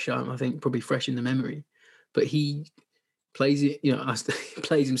very fresh. I think probably fresh in the memory. But he plays it,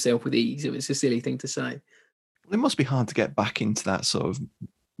 plays himself with ease. It's a silly thing to say. It must be hard to get back into that sort of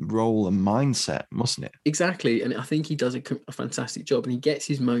role and mindset, mustn't it? Exactly, and I think he does a fantastic job, and he gets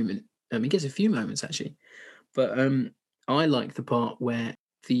his moment. He gets a few moments actually, but I like the part where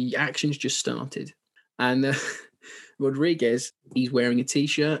the action's just started, and Rodriguez, he's wearing a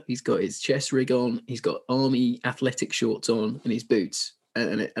t-shirt, he's got his chest rig on, he's got army athletic shorts on, and his boots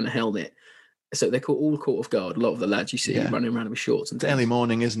and a helmet. So they're all caught off guard. A lot of the lads you see running around with shorts. And it's early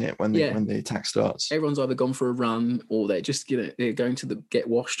morning, isn't it, when the attack starts? Everyone's either gone for a run or they're just they're going to get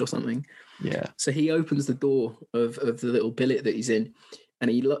washed or something. Yeah. So he opens the door of the little billet that he's in,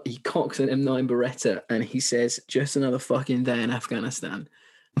 and he cocks an M9 Beretta, and he says, "Just another fucking day in Afghanistan,"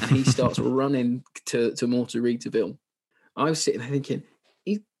 and he starts running to Mortarita. I was sitting there thinking,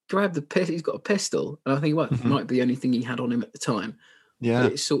 he grabbed the pistol. He's got a pistol, and I think, it might be the only thing he had on him at the time. Yeah.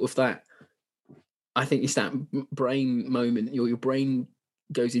 But it's sort of that. I think it's that brain moment. Your brain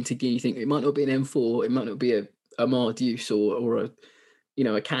goes into gear. You think it might not be an M4, it might not be a Marduce or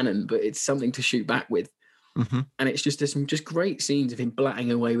a cannon, but it's something to shoot back with. And it's just there's some just great scenes of him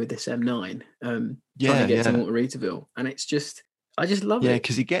blatting away with this M9, trying to get to Mortaritaville, and it's just I just love it. Yeah,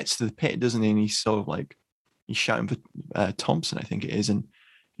 because he gets to the pit, doesn't he? And he's sort of like he's shouting for Thompson, I think it is, and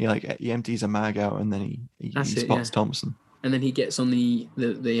he empties a mag out, and then he spots Thompson. And then he gets on the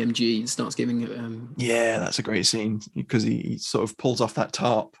MG and starts giving Yeah, that's a great scene because he sort of pulls off that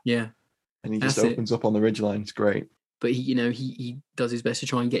tarp. Yeah. And he just That's opens up on the ridgeline. It's great. But he does his best to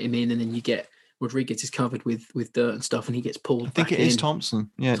try and get him in, and then you get Rodriguez is covered with dirt and stuff, and he gets pulled. I think back it is in.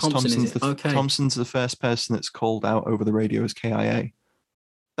 Thompson. Yeah, it's Thompson, Thompson's. Okay. Thompson's the first person that's called out over the radio as KIA.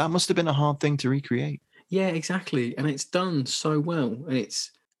 That must have been a hard thing to recreate. Yeah, exactly. And it's done so well, and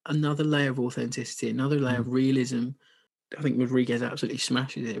it's another layer of authenticity, another layer of realism. I think Rodriguez absolutely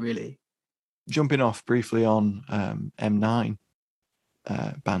smashes it. Really. Jumping off briefly on M9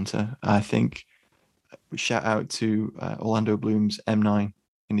 banter, I think shout out to Orlando Bloom's M9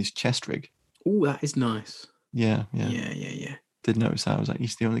 in his chest rig. Oh, that is nice. Yeah. Did notice that. I was like,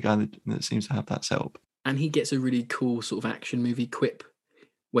 he's the only guy that seems to have that setup. And he gets a really cool sort of action movie quip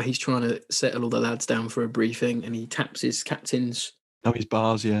where he's trying to settle all the lads down for a briefing, and he taps his captain's his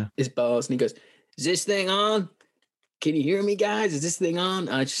bars, his bars, and he goes, "Is this thing on? Can you hear me, guys? Is this thing on?"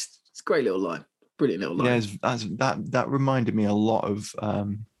 It's a great little line, brilliant little line. Yeah, that reminded me a lot of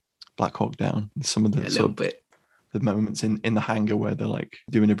Black Hawk Down. Some of the the moments in the hangar where they're like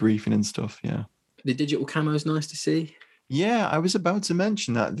doing a briefing and stuff. Yeah, the digital camo is nice to see. Yeah, I was about to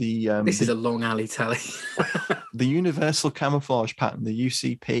mention that this is a long alley tally. The universal camouflage pattern, the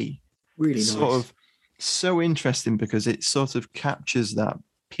UCP, really nice. Sort of so interesting because it sort of captures that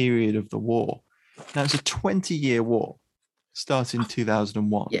period of the war. Now it's a 20-year war, starting in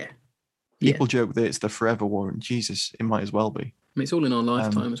 2001. Yeah, people joke that it's the forever war, and Jesus, it might as well be. I mean, it's all in our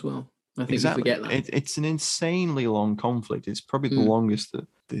lifetime as well. I think we forget that. It's an insanely long conflict. It's probably the longest that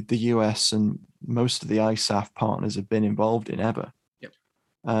the US and most of the ISAF partners have been involved in ever. Yep.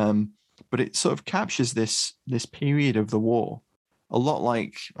 But it sort of captures this period of the war, a lot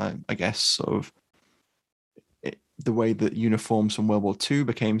like, I guess, sort of the way that uniforms from World War II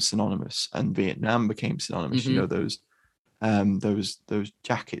became synonymous and Vietnam became synonymous. You know, those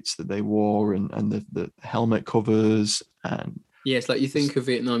jackets that they wore and the helmet covers and. Yeah, it's like you think of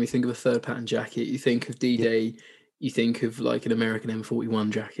Vietnam, you think of a third pattern jacket, you think of D-Day, you think of like an American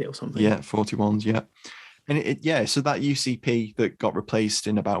M41 jacket or something. Yeah, 41s, yeah. And so that UCP that got replaced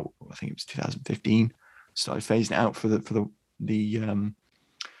in about, I think it was 2015, started phasing it out for the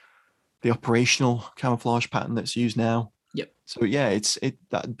operational camouflage pattern that's used now. Yep. So yeah,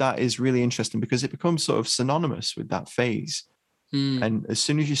 that is really interesting because it becomes sort of synonymous with that phase. And as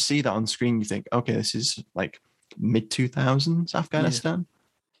soon as you see that on screen, you think, okay, this is like mid-2000s Afghanistan. Yeah.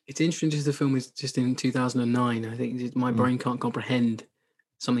 It's interesting just the film is just in 2009. I think my brain can't comprehend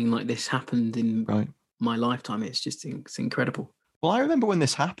something like this happened in my lifetime. It's incredible. Well, I remember when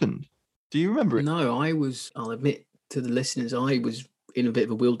this happened. Do you remember it? No, I'll admit to the listeners, I was in a bit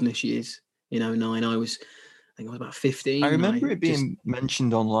of a wilderness years in 2009. I think I was about 15. I remember it being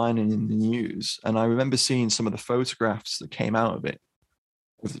mentioned online and in the news. And I remember seeing some of the photographs that came out of it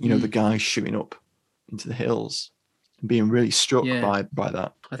with, the guys shooting up into the hills and being really struck by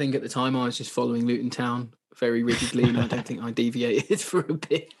that. I think at the time I was just following Luton Town very rigidly, and I don't think I deviated for a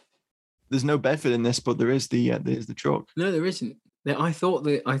bit. There's no Bedford in this, but there's the truck. No, there isn't. I thought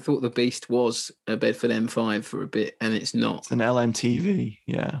the Beast was a Bedford M5 for a bit, and it's not. It's an LMTV,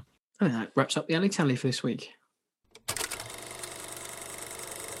 yeah. I think that wraps up the alley tally for this week.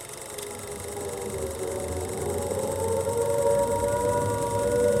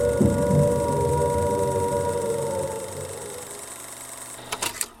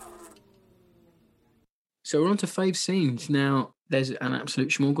 So we're on to fave scenes. Now, there's an absolute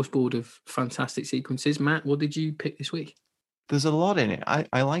smorgasbord of fantastic sequences. Matt, what did you pick this week? There's a lot in it.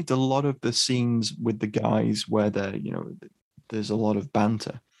 I liked a lot of the scenes with the guys where there's a lot of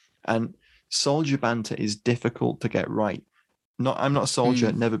banter. And soldier banter is difficult to get right. I'm not a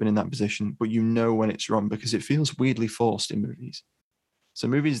soldier, never been in that position, but you know when it's wrong because it feels weirdly forced in movies. So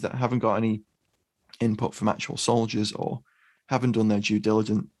movies that haven't got any input from actual soldiers or haven't done their due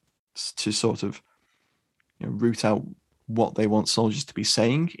diligence to sort of root out what they want soldiers to be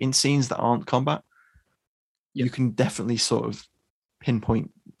saying in scenes that aren't combat, you can definitely sort of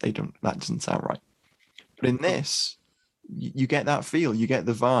pinpoint that doesn't sound right. But in this, you get that feel, you get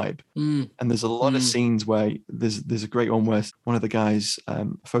the vibe. And there's a lot of scenes where there's a great one where one of the guys, a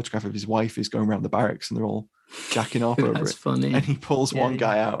photograph of his wife is going around the barracks and they're all jacking off over it. Funny. And he pulls one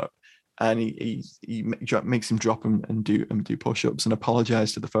guy out and he makes him drop him and do push-ups and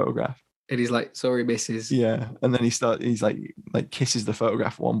apologize to the photograph. And he's like, "Sorry, missus." Yeah, and then he's like kisses the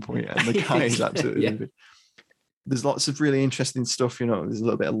photograph at one point, and the guy is absolutely. There's lots of really interesting stuff. There's a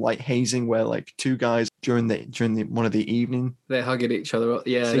little bit of light hazing where like two guys during the one of the evening they're hugging each other up.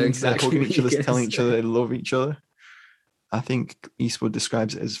 Yeah, they're hugging each other, telling each other they love each other. I think Eastwood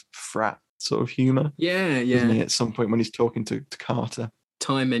describes it as frat sort of humor. Yeah, Isn't yeah. he, at some point when he's talking to Carter?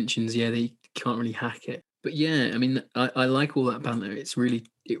 Ty mentions, yeah, they can't really hack it. But yeah, I mean, I like all that banter. It's really,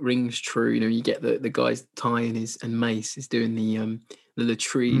 it rings true. You know, you get the guys, Ty and Mace is doing the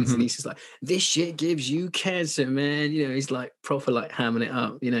latrines, and he's just like, this shit gives you cancer, man. You know, he's like proper like hamming it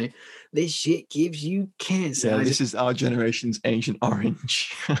up. You know, this shit gives you cancer. Yeah, this is our generation's Agent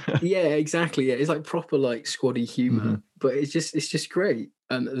Orange. Yeah, exactly. Yeah, it's like proper like squaddy humor, but it's just great.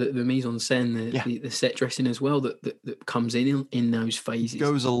 And the mise en scène, the set dressing as well that comes in those phases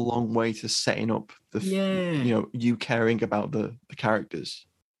Goes a long way to setting up you caring about the characters.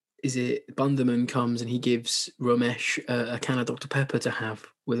 Is it Bunderman comes and he gives Ramesh a can of Dr Pepper to have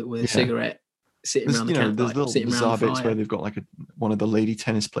with a cigarette sitting around the camp, there's little sitting bizarre around the bits fire. where they've got like one of the lady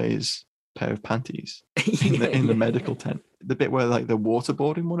tennis players' pair of panties in the medical tent. The bit where like they're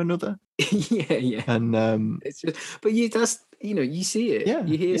waterboarding one another. yeah. And it's just, but you see it. Yeah,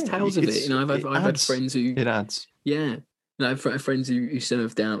 You hear tales of it. You know, I've had friends who it adds. Yeah, and I've had friends who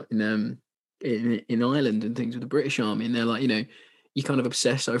served out in Ireland and things with the British Army, and they're like, you know, you kind of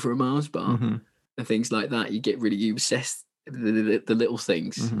obsess over a Mars bar and things like that. You obsess the little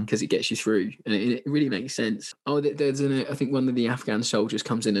things because it gets you through, and it really makes sense. Oh, there's I think one of the Afghan soldiers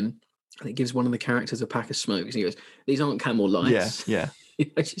comes in and it gives one of the characters a pack of smokes, and he goes, "These aren't Camel lights." Yeah.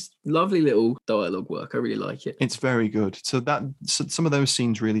 It's just lovely little dialogue work. I really like it. It's very good. So some of those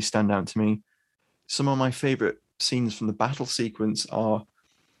scenes really stand out to me. Some of my favorite scenes from the battle sequence are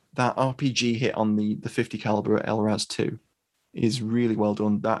that RPG hit on the 50 caliber at El Raz 2 is really well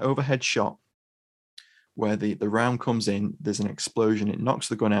done. That overhead shot where the round comes in, there's an explosion, it knocks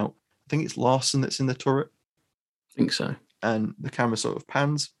the gun out. I think it's Larson that's in the turret. I think so. And the camera sort of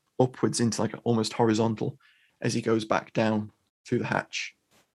pans upwards into like almost horizontal as he goes back down through the hatch.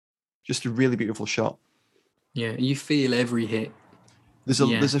 Just a really beautiful shot. Yeah, you feel every hit. There's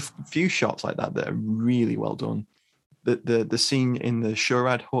a few shots like that are really well done. The scene in the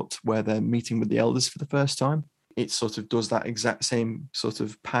Shurad hut where they're meeting with the elders for the first time, it sort of does that exact same sort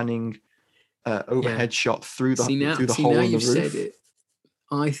of panning overhead shot through the hole in the roof. Said it.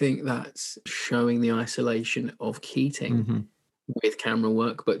 I think that's showing the isolation of Keating with camera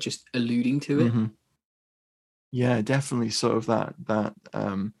work, but just alluding to it. Yeah, definitely sort of that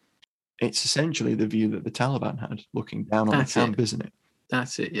it's essentially the view that the Taliban had looking down on the camp, isn't it?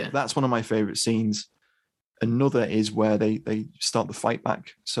 That's it, yeah. That's one of my favorite scenes. Another is where they start the fight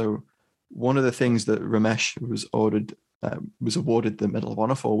back. So one of the things that Ramesh was awarded the Medal of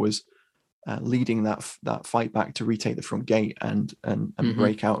Honor for was leading that fight back to retake the front gate and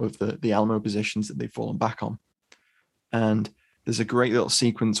break out of the Alamo positions that they've fallen back on. And there's a great little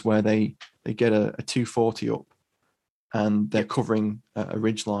sequence where they get a 240 up and they're covering a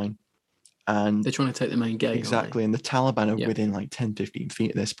ridge line. And they're trying to take the main gate. Exactly. And the Taliban are within like 10, 15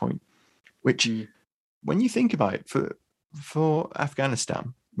 feet at this point, which when you think about it, for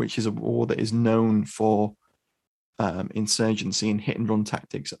Afghanistan, which is a war that is known for insurgency and hit and run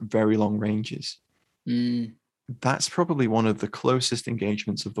tactics at very long ranges, that's probably one of the closest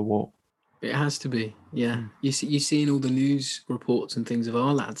engagements of the war. It has to be, yeah. You see in all the news reports and things of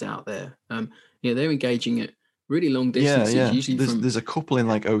our lads out there. They're engaging at really long distances. Yeah. Usually there's a couple in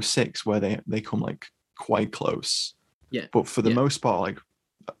like 06 where they come like quite close. Yeah. But for the most part, like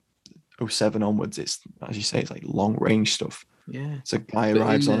 07 onwards, it's, as you say, it's like long range stuff. Yeah. So a guy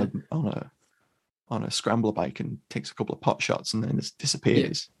arrives on a scrambler bike and takes a couple of pot shots and then just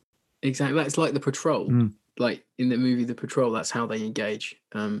disappears. Yeah. Exactly. That's like the patrol. Like in the movie The Patrol, that's how they engage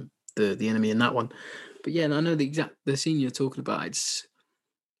the enemy in that one. But yeah, and I know the scene you're talking about.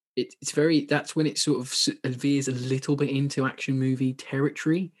 It's very, that's when it sort of veers a little bit into action movie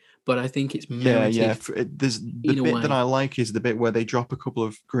territory, but I think it's merited. Yeah. There's the bit that I like is the bit where they drop a couple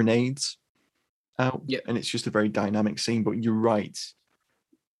of grenades out, and it's just a very dynamic scene. But you're right.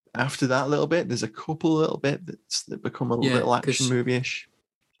 After that little bit, there's a couple little bit that become a little action movie-ish.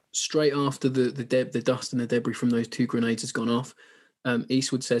 Straight after the dust and the debris from those two grenades has gone off,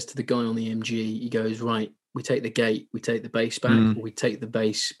 Eastwood says to the guy on the MG, he goes, right, we take the gate, we take the base back, or we take the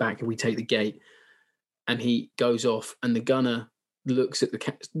base back and we take the gate. And he goes off, and the gunner looks at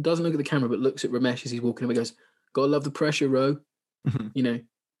doesn't look at the camera, but looks at Ramesh as he's walking away. Goes, "Gotta love the pressure, Ro." You know.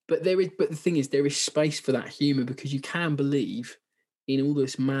 But the thing is, there is space for that humor because you can believe in all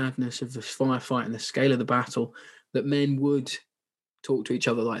this madness of the firefight and the scale of the battle that men would talk to each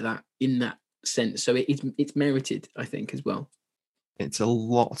other like that in that sense. So it's merited, I think, as well. It's a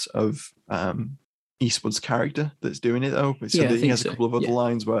lot of Eastwood's character that's doing it, though. So he has a couple of other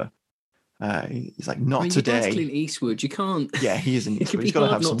lines where He's like, not I mean, today. That's Clint Eastwood. You can't. Yeah, he is an It Eastwood. could He's be got to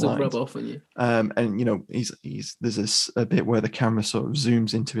hard have some not to lines. rub off on you. And you know, there's a bit where the camera sort of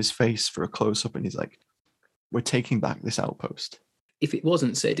zooms into his face for a close up, and he's like, "We're taking back this outpost." If it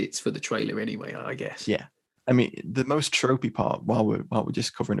wasn't said, it's for the trailer anyway, I guess. Yeah, I mean, the most tropey part, while we're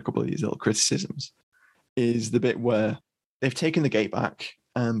just covering a couple of these little criticisms, is the bit where they've taken the gate back,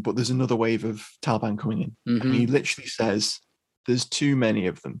 but there's another wave of Taliban coming in, and he literally says, "There's too many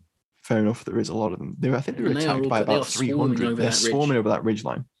of them." Fair enough, there is a lot of them. I think they were attacked by about 300. They're swarming over that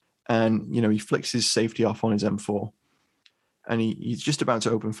ridgeline. And, you know, he flicks his safety off on his M4. And he's just about to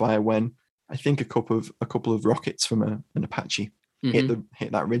open fire when I think a couple of rockets from an Apache hit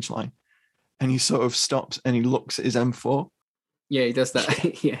that ridgeline. And he sort of stops and he looks at his M4. Yeah, he does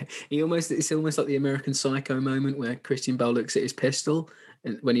that. Yeah. It's almost like the American Psycho moment where Christian Bale looks at his pistol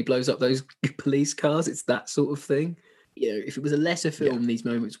and when he blows up those police cars, it's that sort of thing. You know, if it was a lesser film, these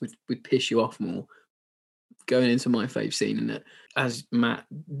moments would piss you off more. Going into my fave scene, and as Matt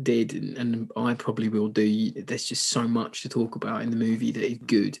did, and I probably will do, there's just so much to talk about in the movie that is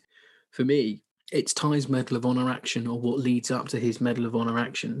good. For me, it's Ty's Medal of Honor action, or what leads up to his Medal of Honor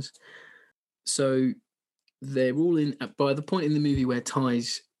actions. So they're all in, by the point in the movie where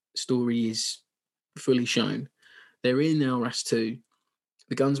Ty's story is fully shown, they're in Al-Ras 2.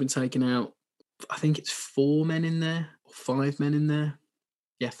 The gun's been taken out. I think it's 4 men in there, or 5 men in there.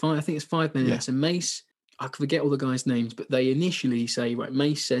 Yeah, 5. I think it's 5 men in there. So Mace, I forget all the guys' names, but they initially say, right,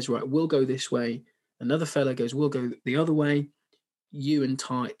 Mace says, right, we'll go this way. Another fella goes, we'll go the other way. You and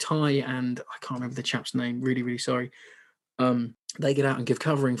Ty and I can't remember the chap's name, really, really sorry. They get out and give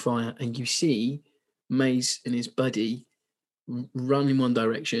covering fire, and you see Mace and his buddy run in one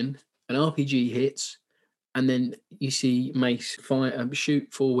direction, an RPG hits, and then you see Mace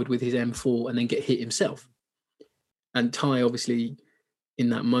shoot forward with his M4 and then get hit himself. And Ty, obviously, in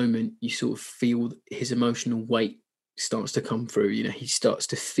that moment, you sort of feel his emotional weight starts to come through. You know, he starts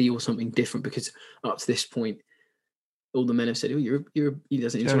to feel something different because up to this point, all the men have said, "Oh, he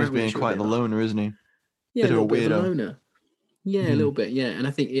doesn't interact with being quite the loner, isn't he? Yeah, bit a little of a bit of a weirdo. loner. Yeah, a little bit. Yeah, and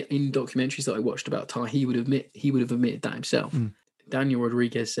I think in documentaries that I watched about Ty, he would have admitted that himself. Daniel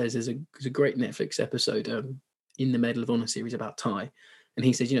Rodriguez says there's a great Netflix episode in the Medal of Honor series about Ty, and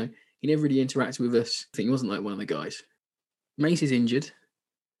he says, you know, he never really interacted with us. I think he wasn't like one of the guys. Mace is injured,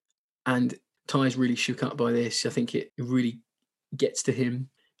 and Ty's really shook up by this. I think it really gets to him,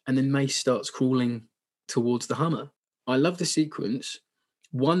 and then Mace starts crawling towards the Hummer. I love the sequence.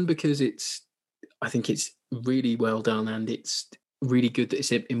 One, because I think it's really well done, and it's really good that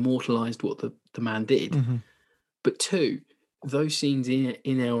it's immortalized what the man did. But two, those scenes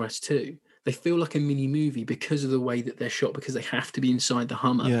in Al-Ras 2, they feel like a mini movie because of the way that they're shot, because they have to be inside the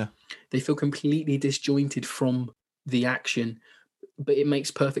Hummer. Yeah. They feel completely disjointed from the action, but it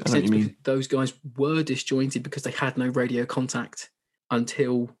makes perfect sense because those guys were disjointed because they had no radio contact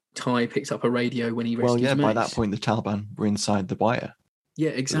until Ty picked up a radio when he rescued Mace. By that point, the Taliban were inside the wire.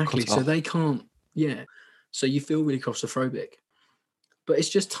 Yeah, exactly. So they can't, So you feel really claustrophobic. But it's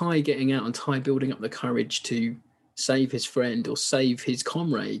just Ty getting out and Ty building up the courage to save his friend or save his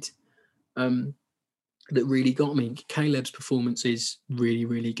comrade that really got me. Caleb's performance is really,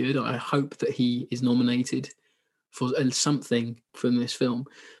 really good. I hope that he is nominated for something from this film.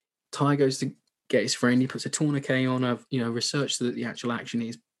 Ty goes to get his friend. He puts a tourniquet on. I've researched that the actual action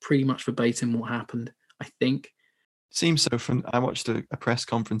is pretty much verbatim what happened, I think. Seems so. I watched a press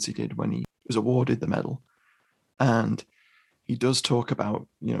conference he did when he was awarded the medal, and he does talk about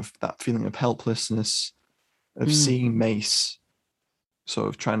that feeling of helplessness, of seeing Mace sort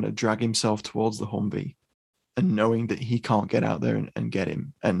of trying to drag himself towards the Humvee and knowing that he can't get out there and get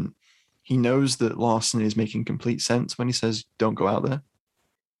him. And he knows that Larson is making complete sense when he says, don't go out there.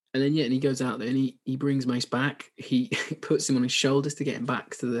 And then, and he goes out there and he brings Mace back. He puts him on his shoulders to get him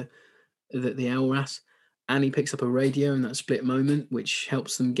back to the Al-Ras. And he picks up a radio in that split moment, which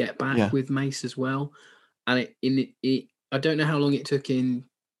helps them get back with Mace as well. And I don't know how long it took in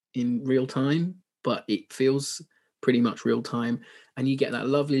real time, but it feels pretty much real time. And you get that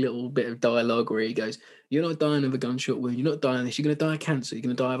lovely little bit of dialogue where he goes, you're not dying of a gunshot wound. You're not dying of this. You're going to die of cancer. You're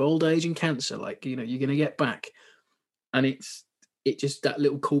going to die of old age and cancer. You're going to get back. And it just that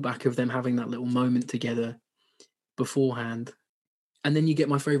little callback of them having that little moment together beforehand. And then you get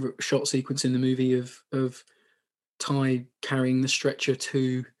my favorite shot sequence in the movie of Ty carrying the stretcher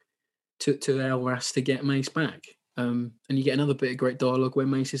to Al-Ras to get Mace back. And you get another bit of great dialogue where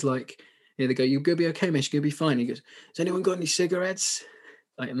Mace is like, they go, you're going to be okay, Mace, you're going to be fine. He goes, has anyone got any cigarettes?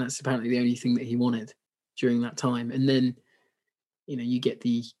 And that's apparently the only thing that he wanted during that time. And then, you get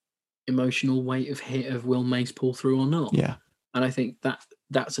the emotional weight of hit of will Mace pull through or not? Yeah. And I think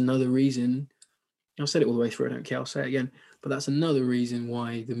that's another reason. I've said it all the way through. I don't care. I'll say it again. But that's another reason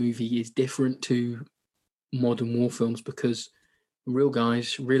why the movie is different to modern war films, because real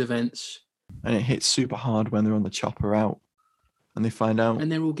guys, real events, And it hits super hard when they're on the chopper out and they find out.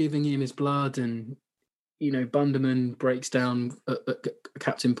 and they're all giving him his blood. And Bunderman breaks down at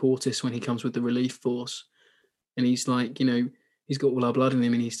Captain Portis when he comes with the relief force, and he's like, he's got all our blood in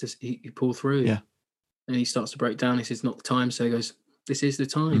him, and he pull through. Yeah. And he starts to break down. He says, "Not the time." So he goes, "This is the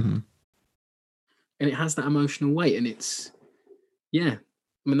time." Mm-hmm. And it has that emotional weight, and it's, yeah.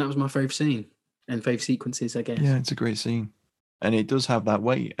 I mean, that was my favourite scene and favourite sequences, I guess. Yeah, it's a great scene. And it does have that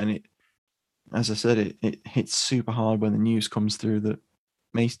weight. And it, as I said, it hits super hard when the news comes through that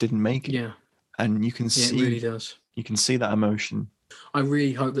Mace didn't make it. Yeah. And you can see, it really does. You can see that emotion. I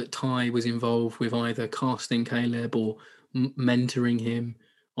really hope that Ty was involved with either casting Caleb or mentoring him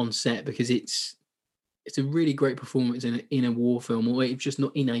on set, because it's a really great performance in a war film, or if just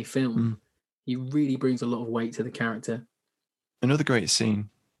not in a film. He really brings a lot of weight to the character. Another great scene,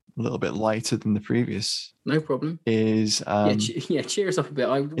 a little bit lighter than the previous. No problem. Is cheer us up a bit.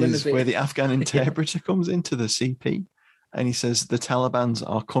 Where the Afghan interpreter comes into the CP, and he says the Taliban's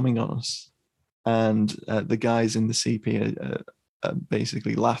are coming on us, and the guys in the CP are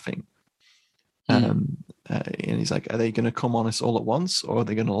basically laughing. And he's like, "Are they going to come on us all at once, or are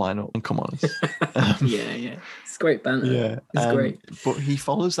they going to line up and come on us?" Yeah, it's great banter. Yeah, it's great. But he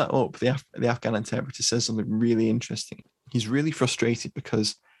follows that up. The Afghan interpreter says something really interesting. He's really frustrated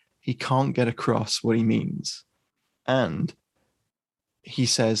because he can't get across what he means, and he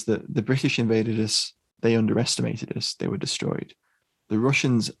says that the British invaded us. They underestimated us. They were destroyed. The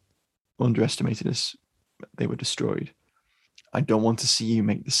Russians underestimated us. They were destroyed. I don't want to see you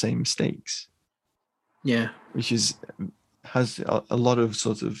make the same mistakes. Yeah, which has a lot of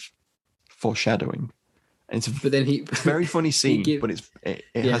sort of foreshadowing, and it's a very funny scene, but it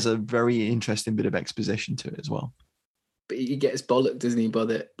has a very interesting bit of exposition to it as well. But he gets bollocked, doesn't he, by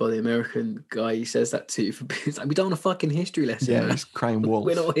the American guy? He says that too. It's like, we don't want a fucking history lesson. Yeah, man. he's crying wolf.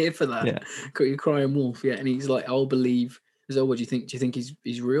 We're not here for that. Yeah, you're crying wolf. Yeah, and he's like, I'll believe. So, what do you think? Do you think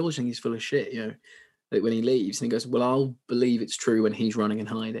he's real? Or do you think he's full of shit? Like when he leaves, and he goes, well, I'll believe it's true when he's running and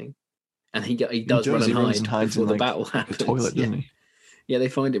hiding. And he does run and hide before the battle happens. The toilet, doesn't he? Yeah, they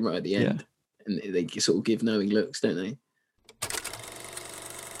find him right at the end, and they sort of give knowing looks, don't they?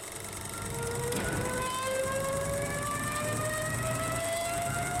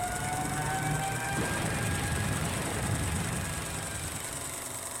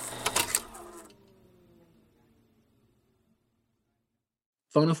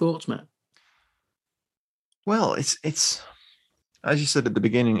 Final thoughts, Matt? Well, it's as you said at the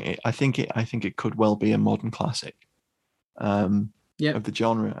beginning. I think it could well be a modern classic of the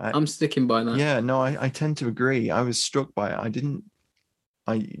genre. I'm sticking by that. Yeah, no, I tend to agree. I was struck by it.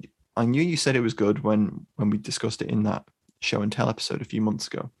 I knew you said it was good when we discussed it in that show and tell episode a few months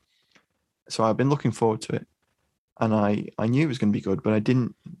ago. So I've been looking forward to it, and I knew it was going to be good, but I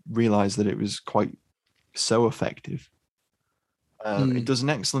didn't realize that it was quite so effective. It does an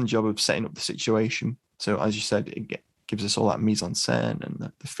excellent job of setting up the situation. So as you said, it gives us all that mise en scène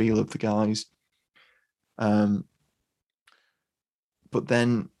and the feel of the guys. But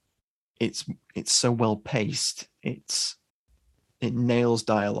then it's so well paced. It nails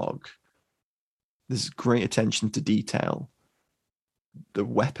dialogue. There's great attention to detail. The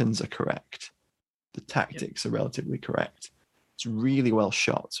weapons are correct. The tactics are relatively correct. It's really well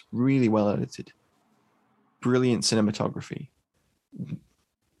shot, really well edited. Brilliant cinematography.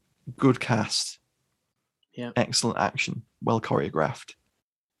 Good cast. Excellent action, well choreographed,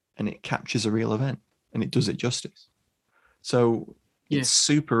 and it captures a real event, and it does it justice. So it's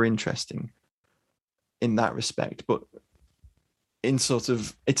super interesting in that respect, but in sort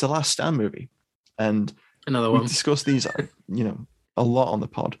of, it's a Last Stand movie, and another one. We discussed these, a lot on the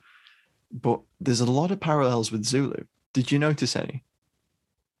pod, but there's a lot of parallels with Zulu. Did you notice any?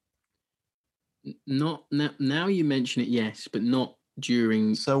 Not now you mention it, yes, but not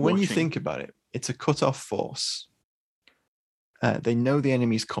during. So when you think about it, it's a cut-off force. They know the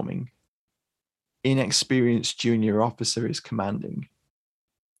enemy's coming. Inexperienced junior officer is commanding.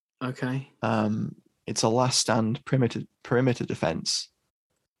 Okay. It's a last stand perimeter defense.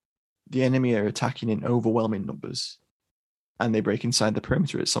 The enemy are attacking in overwhelming numbers, and they break inside the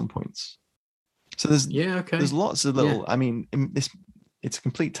perimeter at some points. So there's lots of little. I mean, it's a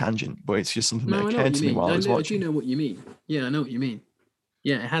complete tangent, but it's just something that occurred to me while I was watching. I do know what you mean. Yeah, I know what you mean.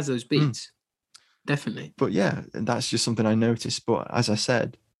 Yeah, it has those beats. Definitely. But yeah, that's just something I noticed. But as I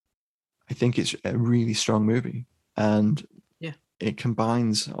said, I think it's a really strong movie, and it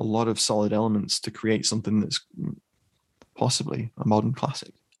combines a lot of solid elements to create something that's possibly a modern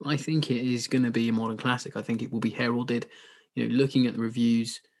classic. I think it is going to be a modern classic. I think it will be heralded. Looking at the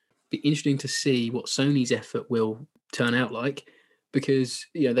reviews, be interesting to see what Sony's effort will turn out like, because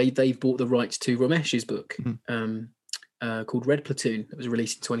they've bought the rights to Ramesh's book called Red Platoon that was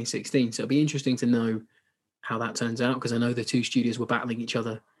released in 2016. So it'll be interesting to know how that turns out, because I know the two studios were battling each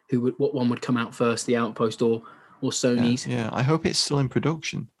other. What one would come out first, the Outpost or Sony's? Yeah, I hope it's still in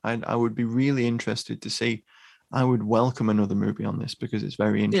production. I would be really interested to see. I would welcome another movie on this because it's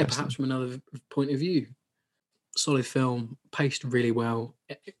very interesting. Yeah, perhaps from another point of view. Solid film, paced really well,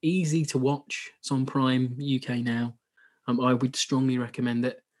 easy to watch. It's on Prime UK now. I would strongly recommend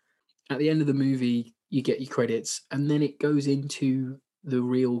it. At the end of the movie, you get your credits, and then it goes into the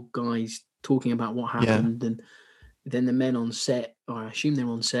real guys talking about what happened, and then the men on set, or I assume they're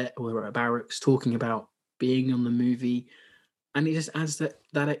on set or at barracks, talking about being on the movie, and it just adds that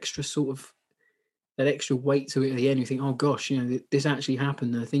extra sort of that extra weight to it at the end. You think, oh gosh, this actually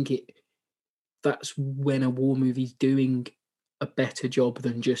happened. And I think that's when a war movie's doing a better job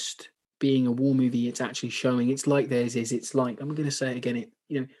than just being a war movie. It's actually showing. It's like theirs is. It's like, I'm going to say it again.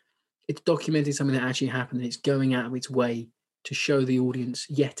 It's documenting something that actually happened, and it's going out of its way to show the audience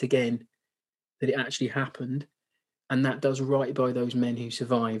yet again that it actually happened, and that does right by those men who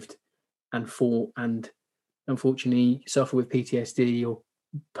survived and fought and unfortunately suffer with PTSD or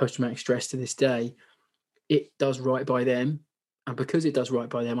post-traumatic stress to this day. It does right by them, and because it does right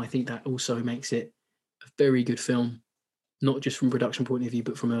by them, I think that also makes it a very good film, not just from a production point of view,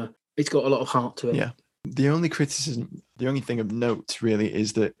 but it's got a lot of heart to it. Yeah. The only criticism, the only thing of note really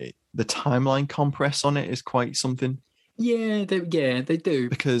is that the timeline compress on it is quite something. Yeah, they do.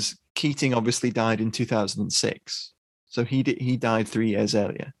 Because Keating obviously died in 2006, so he died 3 years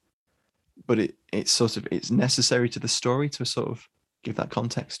earlier. But it's necessary to the story to sort of give that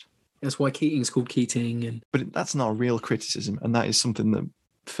context. That's why Keating's called Keating. But that's not a real criticism, and that is something that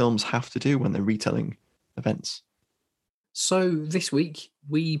films have to do when they're retelling events. So this week,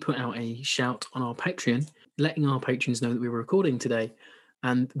 we put out a shout on our Patreon, letting our patrons know that we were recording today.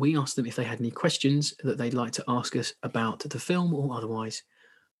 And we asked them if they had any questions that they'd like to ask us about the film or otherwise.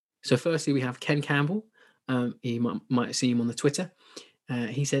 So firstly, we have Ken Campbell. You might have seen him on the Twitter.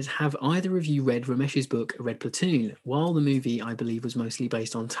 He says, have either of you read Ramesh's book, Red Platoon? While the movie, I believe, was mostly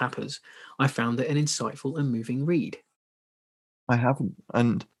based on Tappers, I found it an insightful and moving read. I haven't.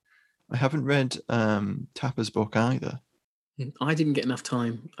 And I haven't read Tapper's book either. I didn't get enough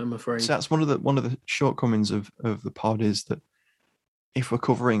time, I'm afraid. So that's one of the shortcomings of the pod, is that if we're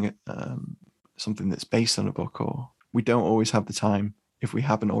covering something that's based on a book, or we don't always have the time, if we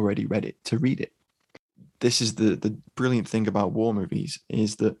haven't already read it, to read it. This is the brilliant thing about war movies,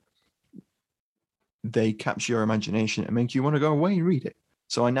 is that they capture your imagination and make you want to go away and read it.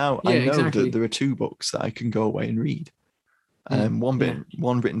 So I know exactly. that there are 2 books that I can go away and read. One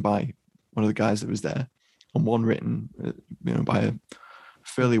written by one of the guys that was there, and one written by a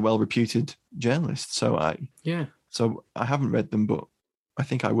fairly well-reputed journalist. So I haven't read them, but I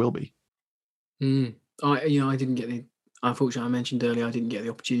think I will be. I didn't get unfortunately, I mentioned earlier, I didn't get the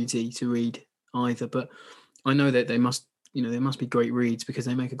opportunity to read either, but I know that they must be great reads, because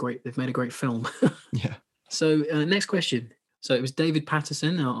they've made a great film. Yeah. So next question. So it was David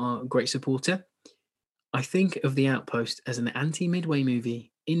Patterson, our great supporter. I think of The Outpost as an anti-Midway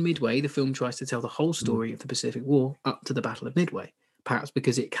movie. In Midway, the film tries to tell the whole story of the Pacific War up to the Battle of Midway, perhaps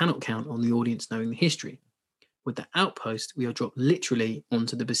because it cannot count on the audience knowing the history. With The Outpost, we are dropped literally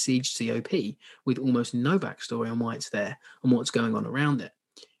onto the besieged COP with almost no backstory on why it's there and what's going on around it,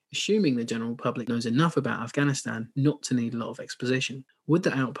 assuming the general public knows enough about Afghanistan not to need a lot of exposition. Would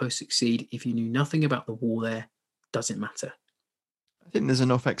The Outpost succeed if you knew nothing about the war there? Does it matter? I think there's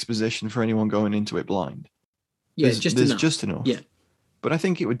enough exposition for anyone going into it blind. Yeah, there's just enough. Yeah. But I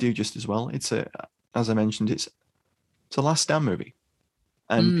think it would do just as well. As I mentioned, it's a Last Stand movie.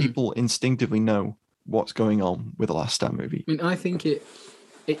 And people instinctively know what's going on with a Last Stand movie. I mean, I think it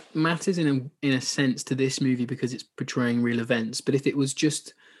matters in a sense to this movie because it's portraying real events. But if it was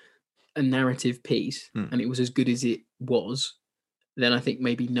just a narrative piece and it was as good as it was, then I think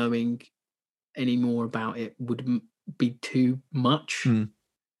maybe knowing any more about it would be too much.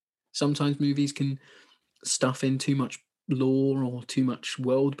 Sometimes movies can stuff in too much lore or too much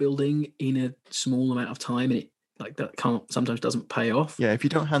world building in a small amount of time, and that sometimes doesn't pay off. Yeah, if you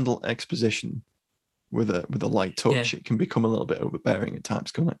don't handle exposition with a light touch, it can become a little bit overbearing at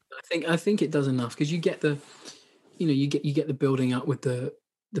times, can't it? I think it does enough, because you get the building up with the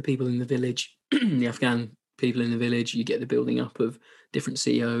people in the village, the Afghan people in the village. You get the building up of different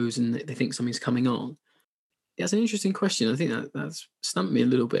CEOs, and they think something's coming on. That's an interesting question. I think that's stumped me a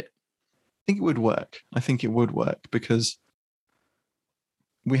little bit. I think it would work. because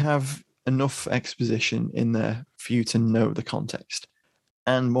we have enough exposition in there for you to know the context.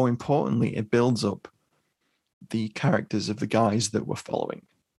 And more importantly, it builds up the characters of the guys that we're following.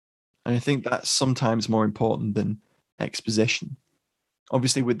 And I think that's sometimes more important than exposition.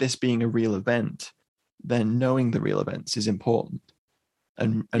 Obviously, with this being a real event, then knowing the real events is important,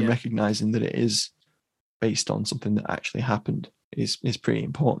 and recognizing that it is based on something that actually happened is pretty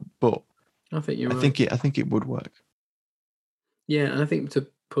important. But I think you're I right. think it would work. Yeah, and I think to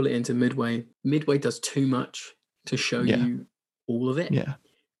pull it into Midway does too much to show you all of it. Yeah.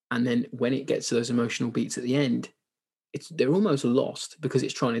 And then when it gets to those emotional beats at the end, they're almost lost because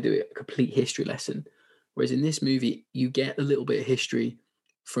it's trying to do a complete history lesson. Whereas in this movie, you get a little bit of history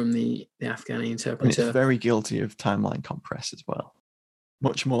from the Afghani interpreter. And it's very guilty of timeline compress as well.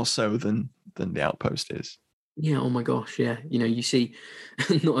 Much more so than the Outpost is. Yeah, oh my gosh, yeah. You know, you see,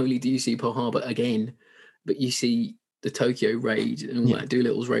 not only do you see Pearl Harbor again, but you see the Tokyo raid and all that,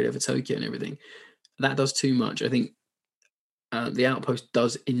 Doolittle's raid over Tokyo and everything. That does too much. I think the Outpost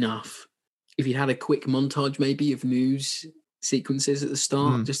does enough. If you had a quick montage maybe of news sequences at the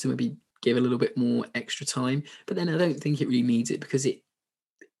start, just to maybe give a little bit more extra time. But then I don't think it really needs it because it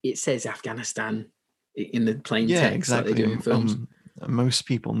says Afghanistan in the plain text exactly. like they do in films. Most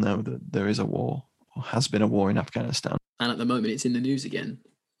people know that there is a war, or has been a war in Afghanistan. And at the moment it's in the news again.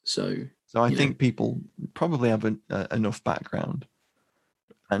 So I think people probably have enough background.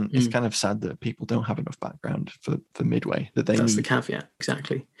 And it's kind of sad that people don't have enough background for Midway that they That's need. the caveat,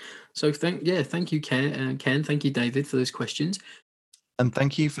 exactly. So thank you, Ken. Thank you, David, for those questions. And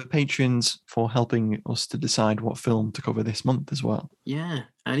thank you for patrons for helping us to decide what film to cover this month as well. Yeah,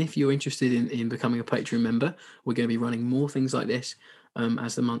 and if you're interested in becoming a Patreon member, we're going to be running more things like this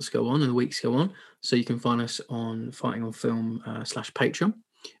as the months go on and the weeks go on. So you can find us on Fighting on Film /Patreon.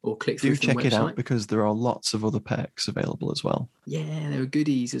 Or click through Do check the website. it out because there are lots of other perks available as well. Yeah, there are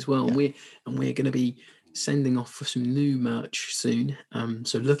goodies as well. Yeah. We're going to be sending off for some new merch soon.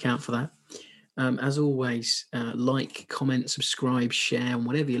 So look out for that. As always, like, comment, subscribe, share, and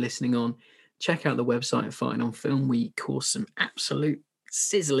whatever you're listening on. Check out the website at Fighting on Film. We caused some absolute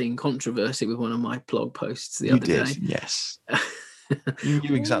sizzling controversy with one of my blog posts the other day. Yes. You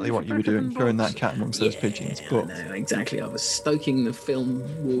knew exactly what you were doing, throwing that cat amongst those pigeons. But no, exactly. I was stoking the film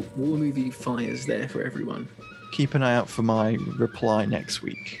war movie fires there for everyone. Keep an eye out for my reply next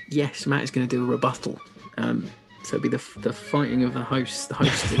week. Yes, Matt is going to do a rebuttal. So it'll be the fighting of the host. The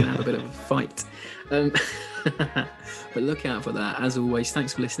host is going to have a bit of a fight. But look out for that. As always,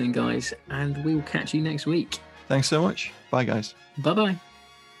 thanks for listening, guys, and we will catch you next week. Thanks so much. Bye, guys. Bye-bye.